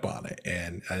pick up on it,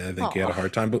 and I think he had a Oh,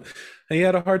 hard time. He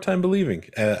had a hard time believing,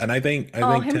 and I oh, think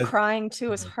him crying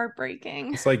too is Mhm.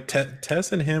 heartbreaking. It's like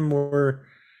Tess and him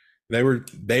they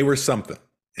were something,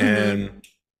 Hmm.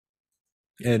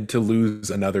 and to lose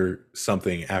another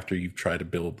something after you've tried to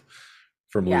build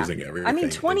from Yeah. losing I mean, everything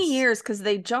 20 is, years because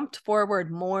they jumped forward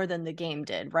more than the game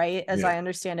did, right? As yeah. I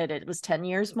understand it, it was 10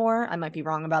 years more. I might be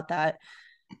wrong about that.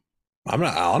 I'm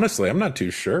not too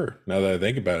sure now that I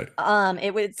think about it.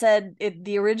 It said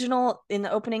the original in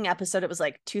the opening episode, it was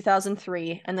like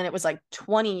 2003, and then it was like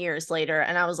 20 years later,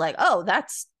 and I was like, oh,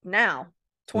 that's now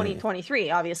Mm,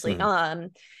 2023, obviously.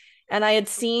 mm. And I had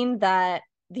seen that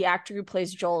the actor who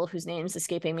plays Joel, whose name's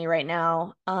escaping me right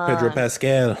now, Pedro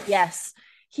Pascal. yes,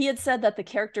 he had said that the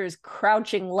character is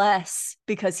crouching less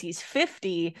because he's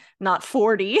 50, not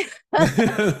 40.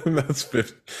 That's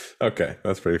 50. Okay,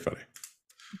 that's pretty funny.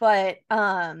 But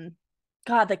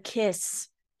God, the kiss.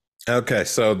 Okay,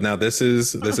 so now this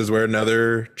is where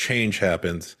another change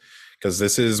happens, because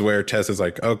this is where Tess is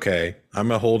like, okay, I'm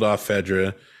gonna hold off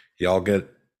Fedra.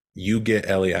 You get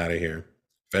Ellie out of here.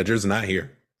 Fedra's not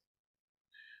here,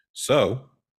 so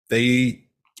they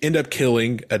end up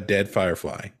killing a dead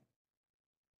firefly,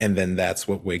 and then that's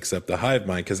what wakes up the hive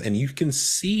mind. And you can They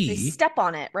see, step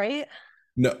on it, right?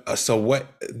 no, so what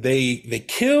they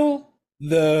kill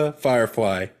the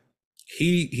firefly.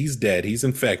 He's dead. He's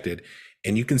infected,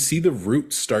 and you can see the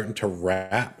roots starting to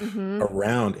wrap Mm-hmm.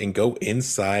 around and go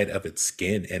inside of its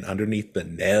skin and underneath the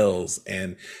nails,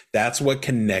 and that's what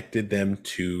connected them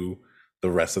to the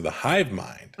rest of the hive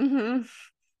mind. Mm-hmm.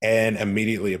 And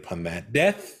immediately upon that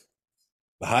death,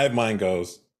 the hive mind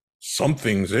goes,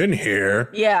 "Something's in here."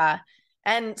 Yeah.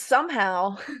 And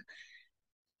somehow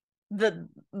the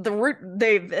word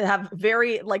they have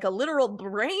very like a literal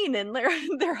brain in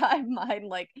their hive mind,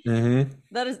 like Mm-hmm.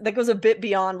 that goes a bit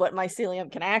beyond what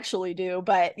mycelium can actually do.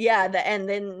 But yeah, and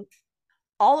then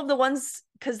all of the ones,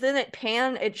 because then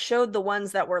it showed the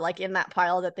ones that were like in that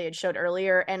pile that they had showed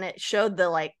earlier, and it showed the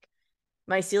like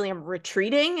mycelium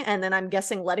retreating, and then I'm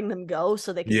guessing letting them go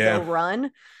so they could go Yeah.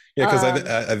 run. Yeah, because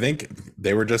I think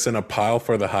they were just in a pile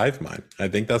for the hive mind. I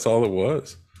think that's all it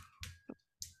was.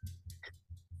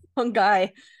 One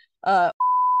guy a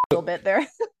little bit there.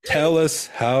 Tell us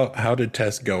how did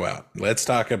Tess go out? Let's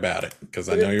talk about it because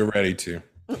I know you're ready to.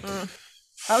 That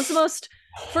was the most.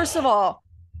 First of all,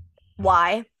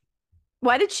 why?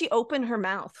 Why did she open her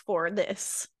mouth for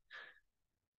this?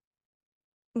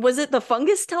 Was it the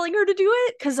fungus telling her to do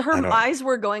it? Because I her don't. eyes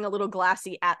were going a little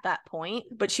glassy at that point,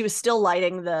 but she was still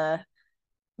lighting the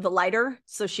lighter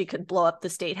so she could blow up the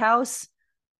state house.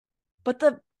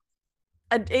 But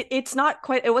it's not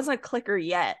quite. It wasn't a clicker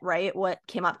yet, right? What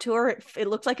came up to her? It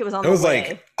looked like it was on It the was way.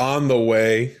 like on the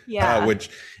way. Yeah. Which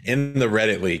in the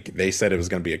Reddit leak they said it was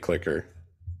going to be a clicker.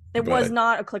 It was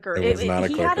not a clicker. It was not a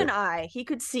he clicker. had an eye. He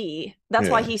could see. That's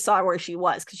why he saw where she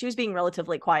was, because she was being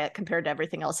relatively quiet compared to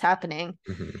everything else happening.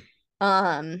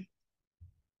 Mm-hmm.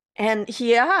 And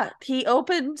he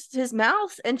opened his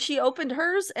mouth, and she opened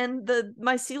hers, and the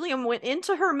mycelium went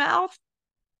into her mouth.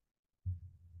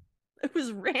 It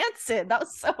was rancid. That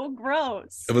was so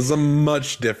gross. It was a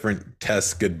much different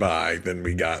Tess goodbye than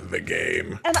we got in the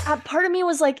game. And part of me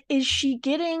was like, is she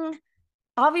getting?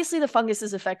 Obviously, the fungus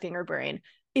is affecting her brain.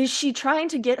 Is she trying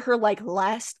to get her like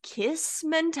last kiss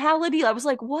mentality? I was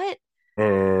like, what?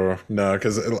 No,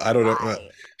 because I don't know.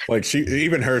 Like she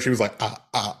was like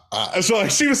So like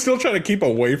she was still trying to keep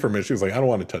away from it. She was like, I don't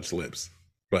want to touch lips.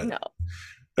 But no,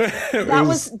 that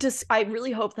was just. I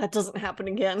really hope that doesn't happen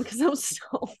again, because that was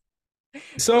so.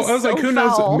 So I was like, who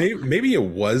foul. knows? Maybe it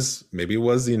was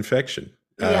the infection.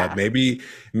 Yeah. Maybe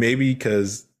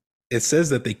because it says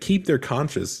that they keep their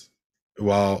conscious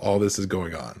while all this is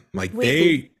going on. Like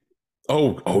you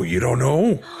don't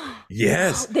know.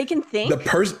 Yes. They can think.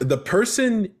 The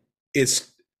person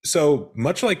is so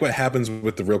much like what happens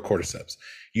with the real cordyceps.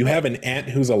 You have an ant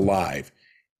who's alive,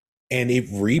 and it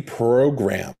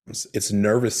reprograms its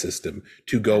nervous system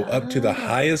to go up to the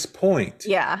highest point.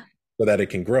 Yeah. So that it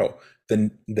can grow.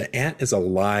 The ant is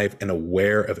alive and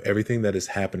aware of everything that is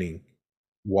happening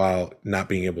while not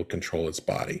being able to control its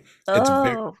body.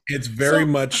 It's very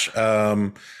much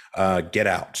Get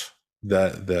Out,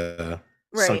 the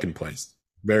right. sunken place,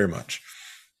 very much.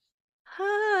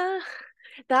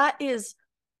 That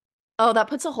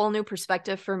puts a whole new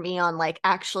perspective for me on like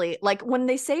actually like when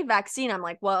they say vaccine, I'm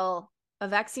like, well, a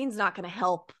vaccine's not going to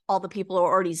help all the people who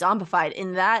are already zombified.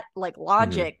 In that like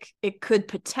logic, it could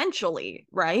potentially,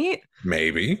 right?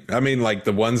 Maybe. I mean, like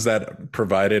the ones that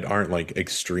provided aren't like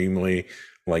extremely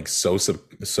like so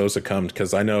succumbed,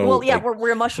 because I know. Well, yeah, like,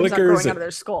 where mushrooms are growing out of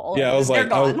their skull. Yeah, I was like,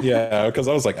 oh yeah, because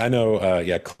I was like, I know,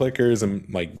 clickers and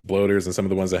like bloaters and some of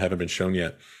the ones that haven't been shown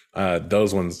yet.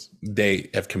 Those ones,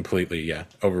 they have completely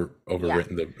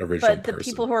overwritten the original. But the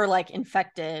people who are like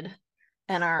infected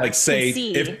and are like, say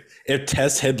if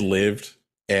Tess had lived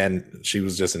and she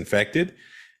was just infected,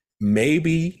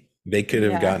 maybe they could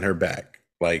have gotten her back,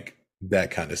 like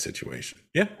that kind of situation.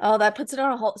 Yeah. Oh, that puts it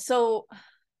on a whole. So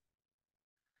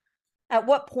at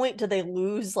what point do they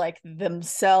lose like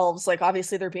themselves? Like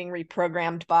obviously they're being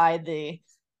reprogrammed by the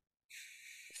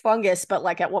fungus, but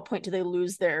like at what point do they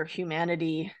lose their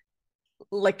humanity?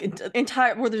 Like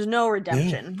entire where there's no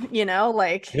redemption,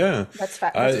 like that's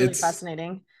really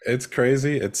fascinating. It's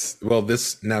crazy.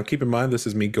 This now, keep in mind, this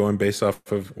is me going based off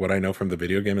of what I know from the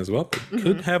video game as well. It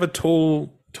could have a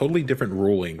totally different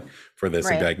ruling for this,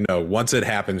 and be like, no, once it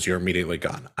happens you're immediately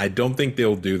gone. I don't think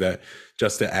they'll do that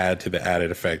just to add to the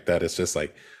added effect that it's just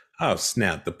like, oh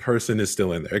snap, the person is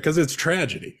still in there, because it's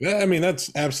tragedy. I mean,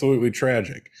 that's absolutely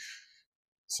tragic.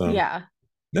 So yeah.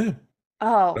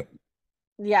 Oh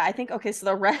yeah, I think okay. So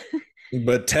the rest,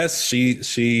 but Tess,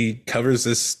 she covers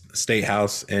this state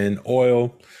house in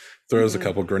oil, throws a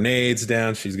couple grenades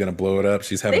down. She's gonna blow it up.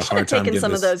 She's having a hard time getting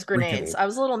some of those grenades. I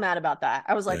was a little mad about that.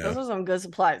 I was like, those are some good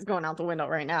supplies going out the window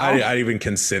right now. I didn't even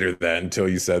consider that until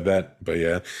you said that. But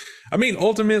yeah, I mean,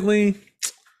 ultimately,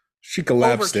 she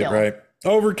collapsed it, right?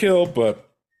 Overkill,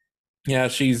 but yeah,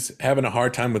 she's having a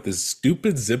hard time with this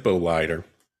stupid Zippo lighter.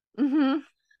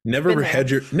 Never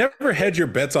hedge your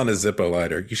bets on a Zippo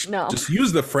lighter. You should just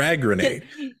use the frag grenade.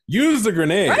 Use the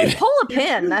grenade. Right, pull a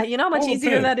pin. You know how much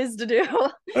easier that is to do.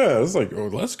 Yeah, it's like,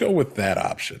 let's go with that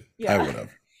option. Yeah. I would have.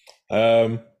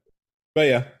 But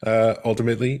yeah,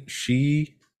 ultimately,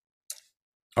 she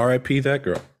R.I.P. that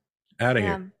girl. Out of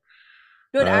here.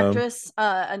 Good actress,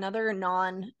 another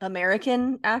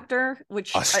non-American actor,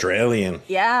 which Australian.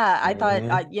 yeah, I thought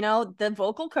Mhm. the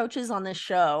vocal coaches on this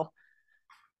show,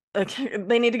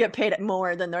 they need to get paid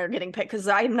more than they're getting paid, because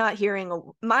I'm not hearing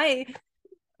my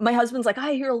husband's like,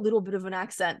 I hear a little bit of an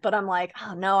accent, but I'm like,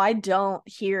 oh no, I don't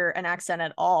hear an accent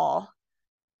at all.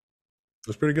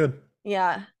 That's pretty good.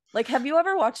 Yeah. Like, have you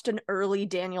ever watched an early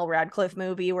Daniel Radcliffe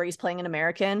movie where he's playing an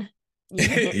American?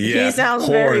 He Yeah, sounds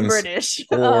very horns. British.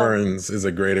 Horns is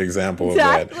a great example of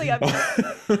Exactly. I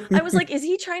was that. like, is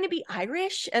he trying to be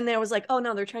Irish? And then I was like, oh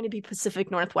no, they're trying to be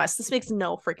Pacific Northwest. This makes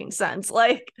no freaking sense.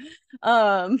 Like,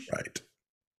 Right. it's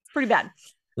pretty bad.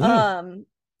 Mm. Um,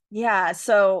 yeah,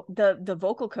 so the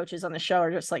vocal coaches on the show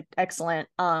are just like excellent.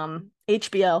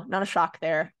 HBO, not a shock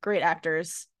there. Great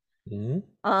actors. Mm.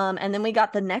 And then we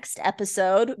got the next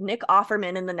episode, Nick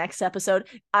Offerman in the next episode.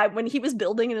 When he was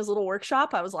building in his little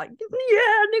workshop, I was like,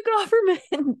 yeah, Nick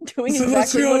Offerman doing So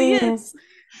let's exactly what he go. is.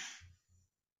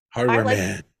 I Hardware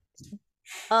like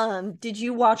man. did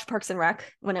you watch Parks and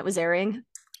Rec when it was airing?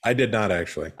 I did not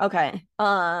actually. Okay.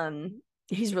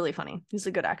 He's really funny. He's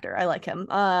a good actor. I like him.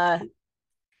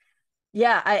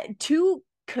 Yeah, two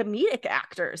comedic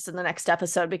actors in the next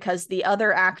episode, because the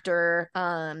other actor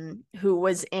who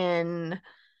was in,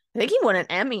 I think he won an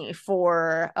Emmy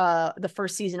for the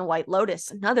first season of White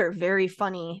Lotus, another very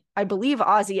funny, I believe,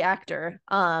 Aussie actor.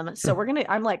 So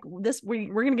I'm like,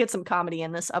 we're gonna get some comedy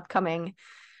in this upcoming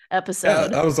Yeah,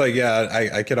 episode. I was like, yeah,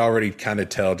 I could already kind of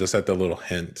tell just at the little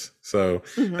hint. So it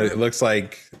Mm-hmm. looks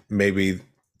like maybe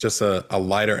just a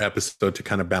lighter episode to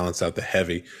kind of balance out the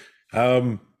heavy.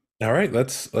 Um, all right,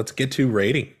 let's get to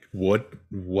rating. What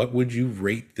would you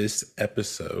rate this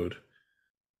episode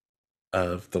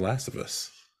of The Last of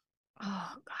Us?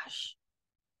 Oh gosh.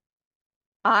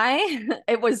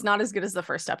 It was not as good as the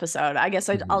first episode. I guess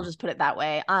I'll Mhm. just put it that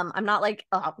way. I'm not like,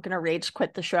 oh, I'm gonna rage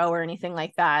quit the show or anything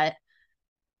like that,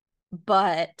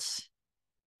 but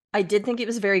I did think it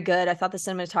was very good. I thought the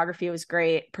cinematography was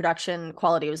great, production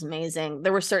quality was amazing.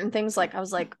 There were certain things like I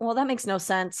was like, well, that makes no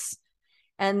sense.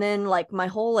 And then like my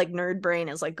whole like nerd brain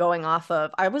is like going off of,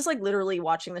 I was like literally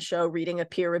watching the show, reading a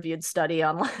peer-reviewed study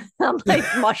on, on like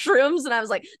mushrooms, and I was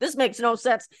like, this makes no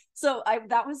sense. So I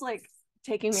that was like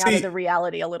taking me out of the See,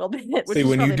 reality a little bit, which see, is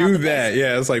when you probably not do the that, best.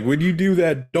 yeah, it's like when you do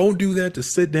that, don't do that. To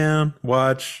sit down,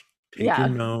 watch, take your Yeah,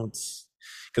 notes.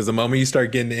 Because the moment you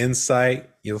start getting insight,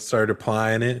 you'll start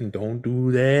applying it, and don't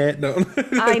do that.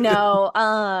 I Don't. know.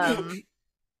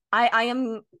 I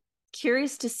am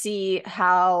curious to see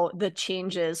how the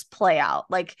changes play out.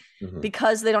 Like, Mhm.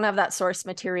 because they don't have that source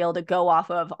material to go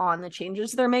off of on the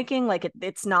changes they're making, like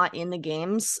it's not in the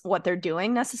games what they're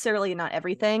doing necessarily, not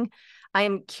everything. I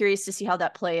am curious to see how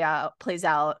that plays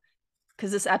out,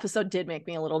 because this episode did make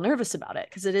me a little nervous about it,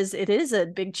 because it is a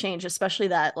big change, especially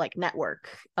that like network.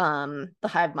 The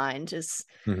hive mind is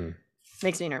Mhm.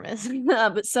 makes me nervous.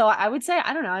 But so I would say,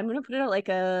 I don't know, I'm gonna put it at like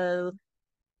a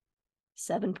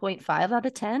 7.5 out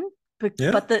of 10.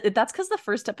 Yeah, That's because the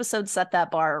first episode set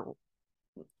that bar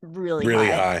really really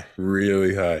high. high,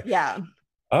 really high. Yeah.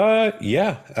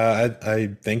 Yeah.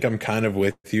 I think I'm kind of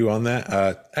with you on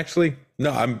that. Actually,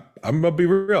 no, I'm gonna be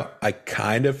real. I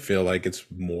kind of feel like it's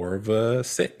more of a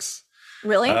six.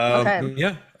 Really? Okay.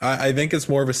 Yeah, I think it's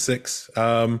more of a six.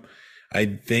 I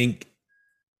think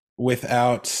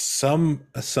without some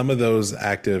of those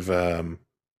active,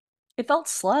 It felt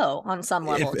slow on some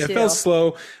level it felt too.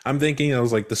 slow. I'm thinking I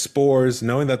was like the spores,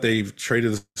 knowing that they've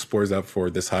traded the spores out for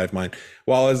this hive mind.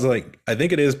 While I was like, I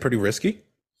think it is pretty risky.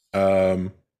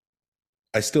 Um,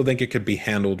 I still think it could be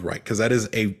handled right because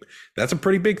that's a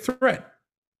pretty big threat.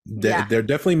 Yeah. They're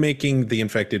definitely making the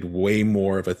infected way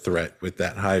more of a threat with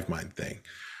that hive mind thing.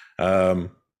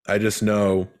 I just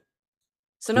know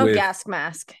So no with gas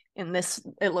mask in this,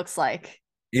 it looks like.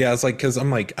 yeah, it's like because I'm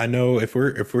like I know if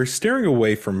we're steering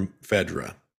away from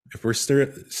Fedra, if we're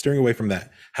steering away from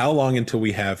that, how long until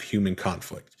we have human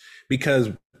conflict? Because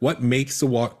what makes the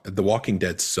Walking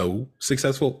Dead so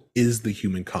successful is the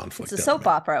human It's a conflict soap element.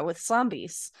 opera with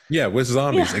zombies. Yeah, with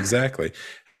zombies, Yeah. exactly.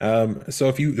 So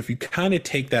if you kind of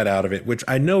take that out of it, which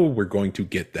I know we're going to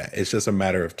get that, it's just a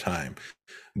matter of time.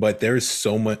 But there is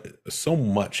so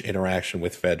much interaction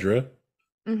with Fedra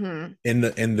Mm-hmm.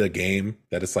 in the game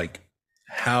that it's like,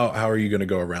 how are you going to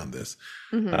go around this?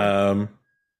 Mm-hmm. Um,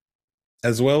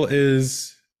 as well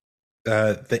as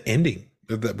the ending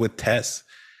with Tess,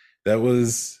 that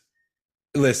was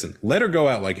listen, let her go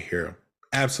out like a hero.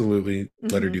 Absolutely,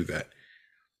 let her Mm-hmm. do that.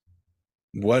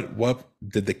 What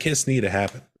did the kiss need to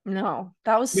happen? No,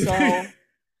 that was so.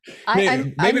 Maybe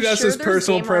I'm that's sure just there's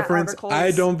personal game rat preference. I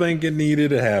articles. don't think it needed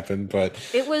to happen, but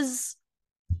It was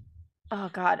Oh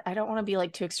God, I don't want to be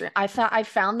like too extreme. I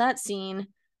found that scene.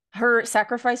 Her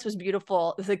sacrifice was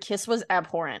beautiful. The kiss was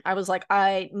abhorrent. I was like,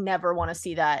 I never want to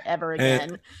see that ever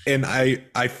And again.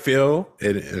 I feel,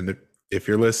 and if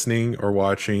you're listening or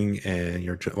watching and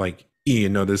you're like,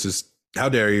 Ian, no, this is, how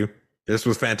dare you? This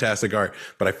was fantastic art,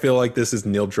 but I feel like this is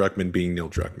Neil Druckmann being Neil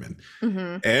Druckmann,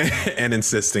 Hmm. and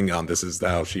insisting on this is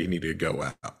how she needed to go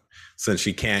out, since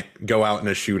she can't go out in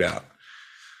a shootout.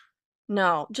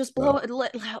 No, just blow So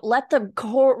it. Let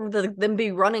them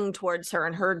be running towards her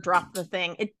and her drop the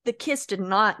thing. The kiss did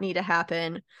not need to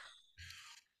happen.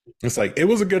 it's like, it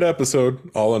was a good episode,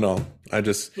 all in all. I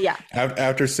just, Yeah,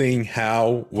 after seeing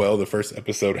how well the first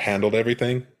episode handled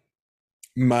everything,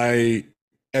 my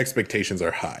expectations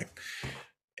are high.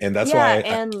 And that's yeah, why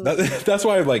and that's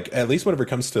why, like, at least whenever it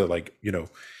comes to, like,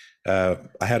 I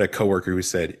had a coworker who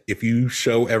said, if you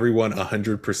show everyone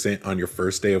 100% on your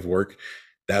first day of work,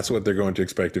 that's what they're going to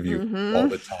expect of you all hmm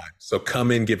the time. So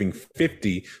come in giving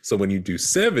 50, so when you do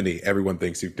 70, everyone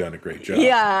thinks you've done a great job.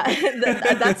 yeah,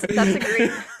 that's a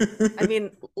great. I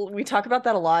mean, we talk about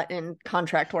that a lot in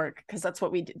contract work because that's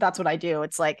what we do. That's what I do.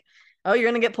 It's like, oh, you're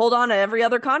gonna get pulled on to every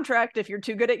other contract if you're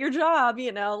too good at your job,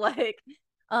 like,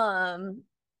 um,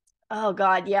 oh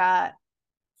God, yeah.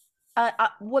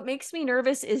 What makes me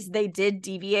nervous is they did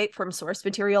deviate from source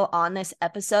material on this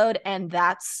episode, and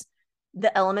that's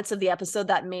the elements of the episode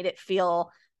that made it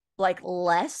feel like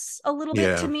less a little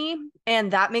bit to Yeah, me,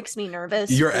 and that makes me nervous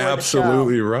you're for the show.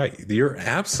 absolutely right. You're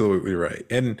absolutely right.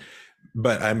 And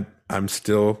but I'm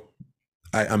still,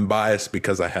 I'm biased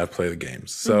because I have played the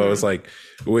games. So it's Hmm. like,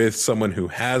 with someone who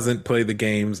hasn't played the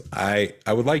games, I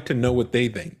would like to know what they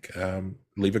think.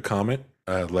 Leave a comment.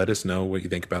 Let us know what you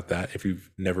think about that if you've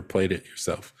never played it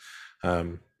yourself,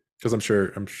 because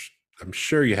I'm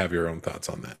sure you have your own thoughts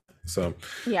on that. So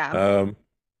Yeah, um,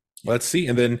 let's see,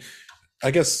 and then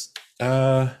I guess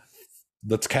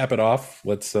let's cap it off.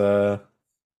 Let's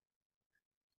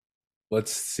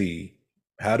see.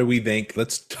 How do we think?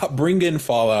 Bring in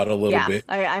Fallout a little yeah. bit.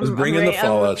 I, Let's I'm I'm bring in the ready.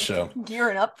 Fallout I'm show.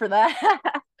 gearing up for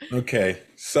that. Okay,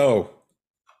 so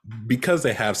because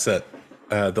they have set,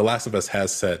 The Last of Us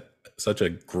has set such a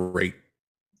great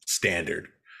standard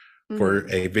for Hmm.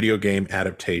 a video game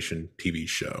adaptation TV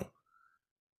show.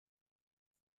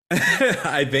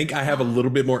 I think I have a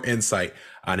little bit more insight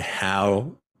on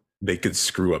how they could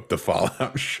screw up the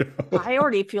Fallout show. I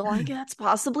already feel like that's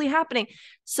possibly happening.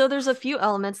 So there's a few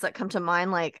elements that come to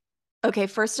mind. Like, okay,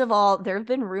 first of all, there have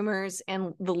been rumors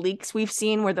and the leaks we've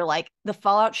seen where they're like the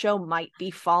Fallout show might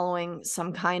be following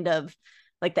some kind of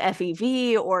like the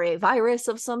FEV or a virus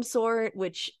of some sort,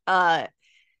 which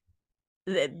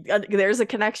there's a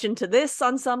connection to this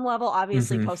on some level.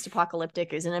 Obviously, Mhm.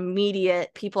 post-apocalyptic is an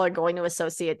immediate. People are going to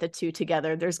associate the two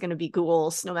together. There's going to be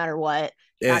ghouls no matter what.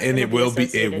 That's And going to be it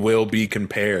associated. will be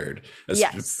compared,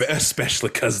 Yes. especially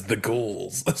because the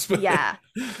ghouls. Yeah.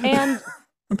 And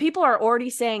people are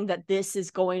already saying that this is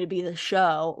going to be the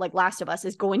show, like Last of Us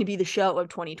is going to be the show of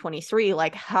 2023.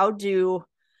 Like, how do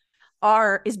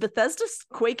are is Bethesda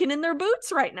quaking in their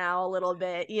boots right now a little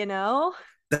bit?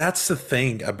 That's the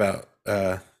thing about,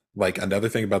 like, another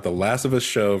thing about the Last of Us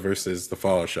show versus the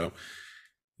Fallout show.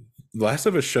 The Last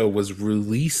of Us show was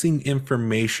releasing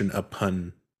information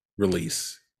upon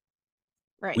release.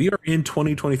 Right. We are in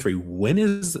 2023. When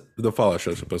is the Fallout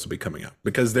show supposed to be coming out?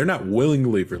 Because they're not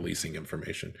willingly releasing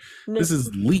information. This is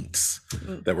leaks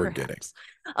that we're getting. Perhaps.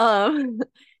 Um,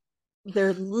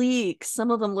 they're leaks.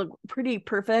 Some of them look pretty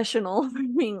professional for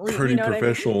being leaked. You Pretty know what I mean?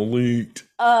 professional leaked.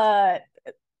 Uh,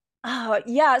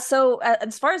 yeah. So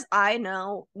as far as I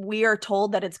know, we are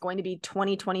told that it's going to be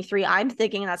 2023. I'm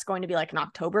thinking that's going to be like an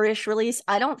October-ish release.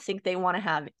 I don't think they want to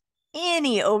have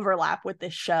any overlap with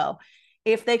this show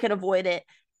if they could avoid it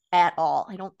at all.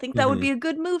 I don't think that would Mhm. be a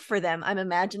good move for them. I'm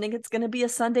imagining it's going to be a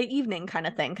Sunday evening kind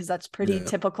of thing because that's pretty Yeah.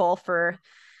 typical for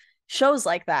shows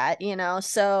like that.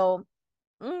 So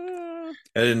mm,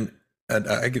 And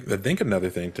I think another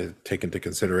thing to take into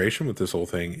consideration with this whole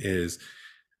thing is,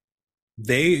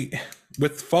 they,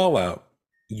 with Fallout,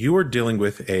 you are dealing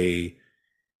with a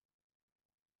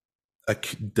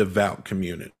devout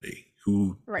community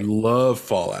who right. love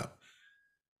Fallout.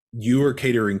 You are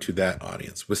catering to that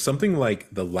audience. With something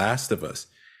like The Last of Us,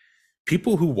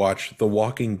 people who watch The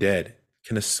Walking Dead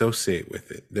can associate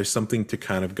with it. There's something to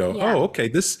kind of go, Yeah. oh, okay,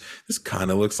 this kind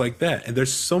of looks like that. And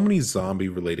there's so many zombie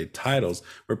related titles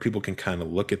where people can kind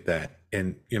of look at that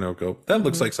and, go, that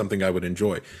looks Mhm. like something I would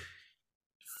enjoy.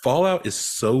 Fallout is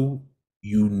so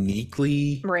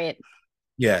uniquely, Right.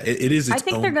 yeah, it is I its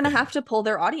think they're own gonna thing. have to pull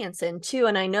their audience in too.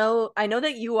 And I know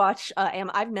that you watch. I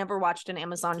I've never watched an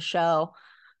Amazon show.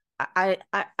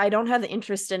 I don't have the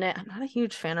interest in it. I'm not a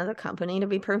huge fan of the company, to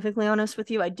be perfectly honest with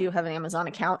you. I do have an Amazon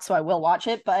account, so I will watch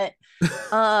it, but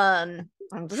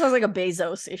this is like a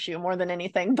Bezos issue more than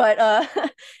anything. But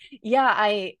yeah,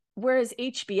 I whereas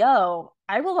HBO,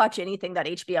 I will watch anything that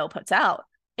HBO puts out.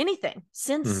 Anything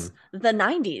since Mhm. the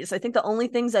 90s. I think the only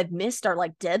things I've missed are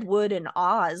like Deadwood and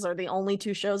Oz are the only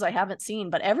two shows I haven't seen,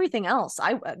 but everything else,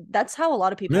 I that's how a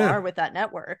lot of people Yeah. are with that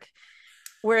network.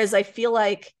 Whereas I feel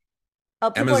like people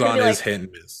are going to Amazon be is like, hit and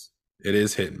miss. It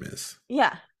is hit and miss.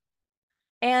 yeah.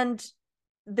 And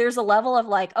there's a level of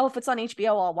like, oh, if it's on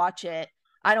HBO, I'll watch it.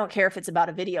 I don't care if it's about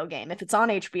a video game. If it's on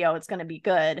HBO, it's going to be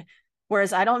good.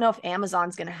 Whereas I don't know if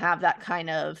Amazon's going to have that kind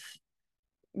of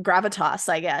gravitas,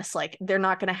 I guess. Like they're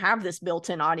not going to have this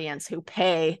built-in audience who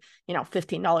pay,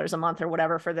 $15 a month or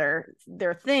whatever for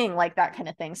their thing, like that kind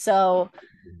of thing. So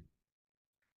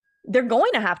they're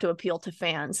going to have to appeal to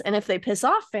fans. And if they piss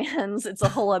off fans, it's a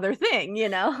whole other thing.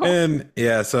 And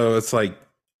yeah, so it's like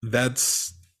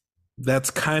that's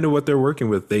kind of what they're working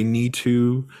with. They need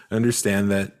to understand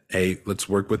that, hey, let's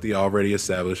work with the already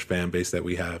established fan base that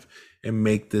we have and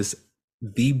make this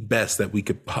the best that we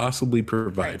could possibly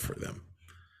provide Right. for them.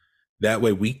 That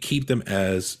way we keep them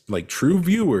as like true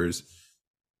viewers,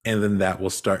 and then that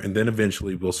will start, and then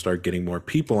eventually we'll start getting more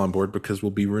people on board because we'll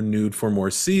be renewed for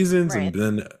more seasons, and Right.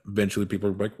 then eventually people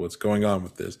are like, what's going on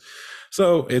with this?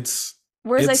 So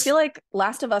Whereas I it's feel like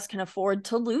Last of Us can afford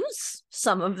to lose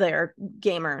some of their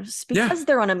gamers yeah. because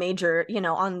they're on a major,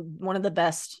 on one of the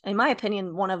best, in my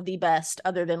opinion, one of the best,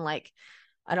 other than like,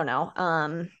 I don't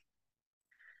know,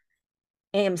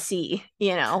 AMC,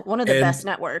 one of the best And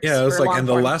networks yeah, it's for like, long and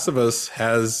The form. Last of Us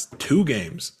has 2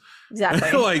 games.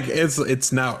 Exactly. Like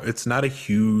it's not a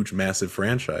huge massive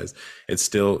franchise. It's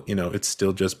still, it's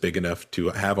still just big enough to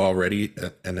have already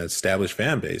an established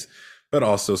fan base, but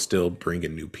also still bring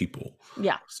in new people.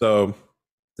 Yeah. So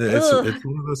Ugh. it's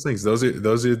one of those things.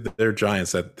 Those are their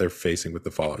giants that they're facing with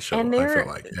the Fallout show, And I feel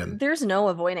like. And there's no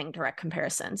avoiding direct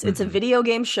comparisons. It's a mhm. video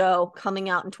game show coming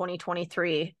out in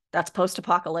 2023 that's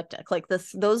post-apocalyptic. Like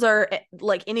those are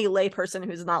like any layperson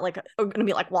who's not like going to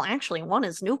be like, well, actually, one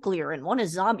is nuclear and one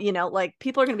is zombie. Like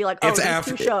people are going to be like, oh, It's these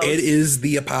after two it shows. is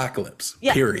the apocalypse.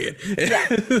 Yeah, Period. yeah.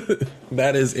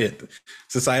 That is it.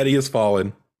 Society has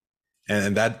fallen,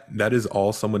 and that is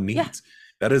all someone Yeah. needs.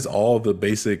 That is all the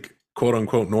basic quote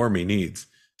unquote normie needs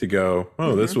to go,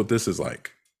 oh, this is Mm-hmm. what this is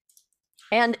like.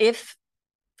 And if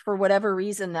for whatever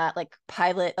reason that like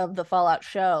pilot of the Fallout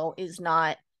show is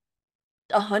not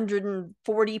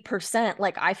 140%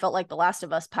 like I felt like the Last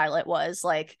of Us pilot was,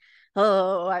 like,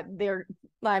 oh,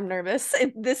 I'm nervous.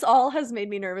 This all has made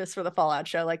me nervous for the Fallout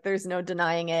show. Like there's no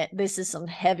denying it. This is some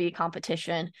heavy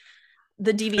competition.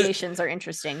 The deviations are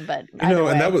interesting, but either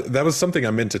And way. that was something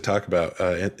I meant to talk about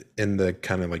in the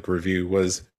kind of like review.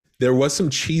 Was there was some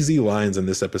cheesy lines in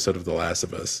this episode of The Last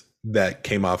of Us that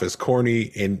came off as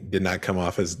corny and did not come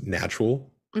off as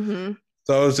natural. Mm-hmm.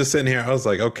 So I was just sitting here, I was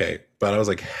like, okay, but I was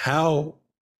like, how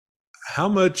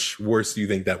much worse do you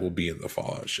think that will be in the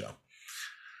Fallout show?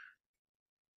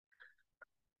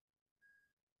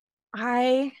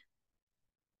 I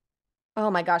Oh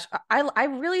my gosh. I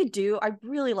really do. I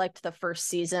really liked the first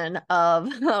season of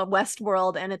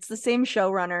Westworld, and it's the same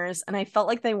showrunners, and I felt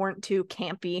like they weren't too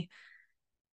campy.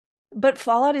 But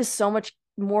Fallout is so much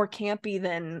more campy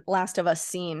than Last of Us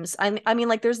seems. I mean,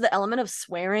 like there's the element of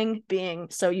swearing being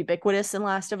so ubiquitous in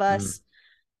Last of Mm. Us.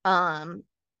 Um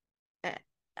eh,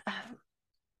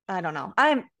 I don't know.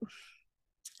 I'm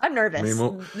I mean, nervous.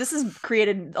 well, This has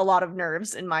created a lot of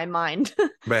nerves in my mind.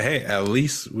 but hey, at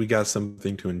least we got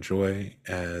something to enjoy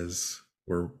as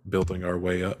we're building our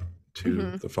way up to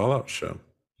Mm-hmm. the Fallout show.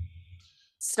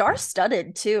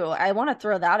 Star-studded too. I want to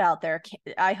throw that out there.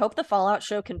 I hope the Fallout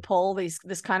show can pull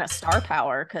this kind of star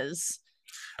power because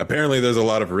Apparently, there's a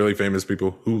lot of really famous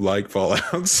people who like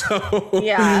Fallout, so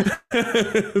yeah.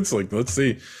 it's like, let's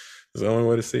see. It's the only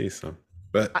way to see. So,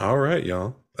 but all right,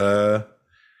 y'all.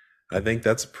 I think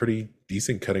that's a pretty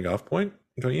decent cutting off point,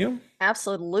 don't you?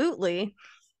 Absolutely.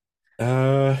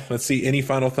 Let's see. Any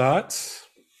final thoughts?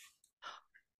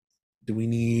 Do we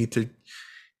need to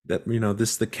that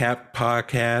this is the Cap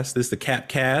podcast, this is the Cap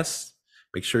cast.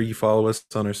 Make sure you follow us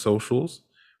on our socials.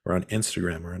 We're on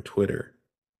Instagram, we're on Twitter.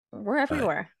 We're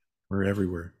everywhere. We're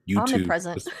everywhere. YouTube.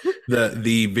 Omnipresent.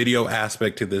 The video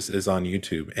aspect to this is on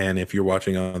YouTube. And if you're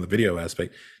watching on the video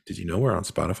aspect, did you know we're on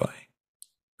Spotify?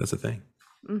 That's a thing.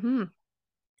 Mm-hmm.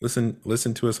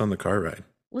 Listen to us on the car ride.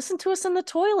 Listen to us in the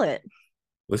toilet.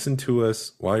 Listen to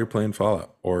us while you're playing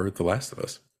Fallout or The Last of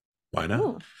Us. Why not?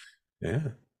 Ooh. Yeah.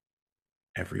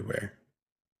 Everywhere.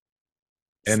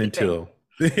 And Sleeping.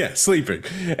 until sleeping.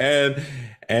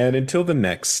 And until the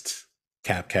next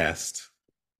Capcast.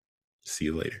 See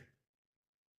you later.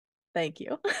 Thank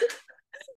you.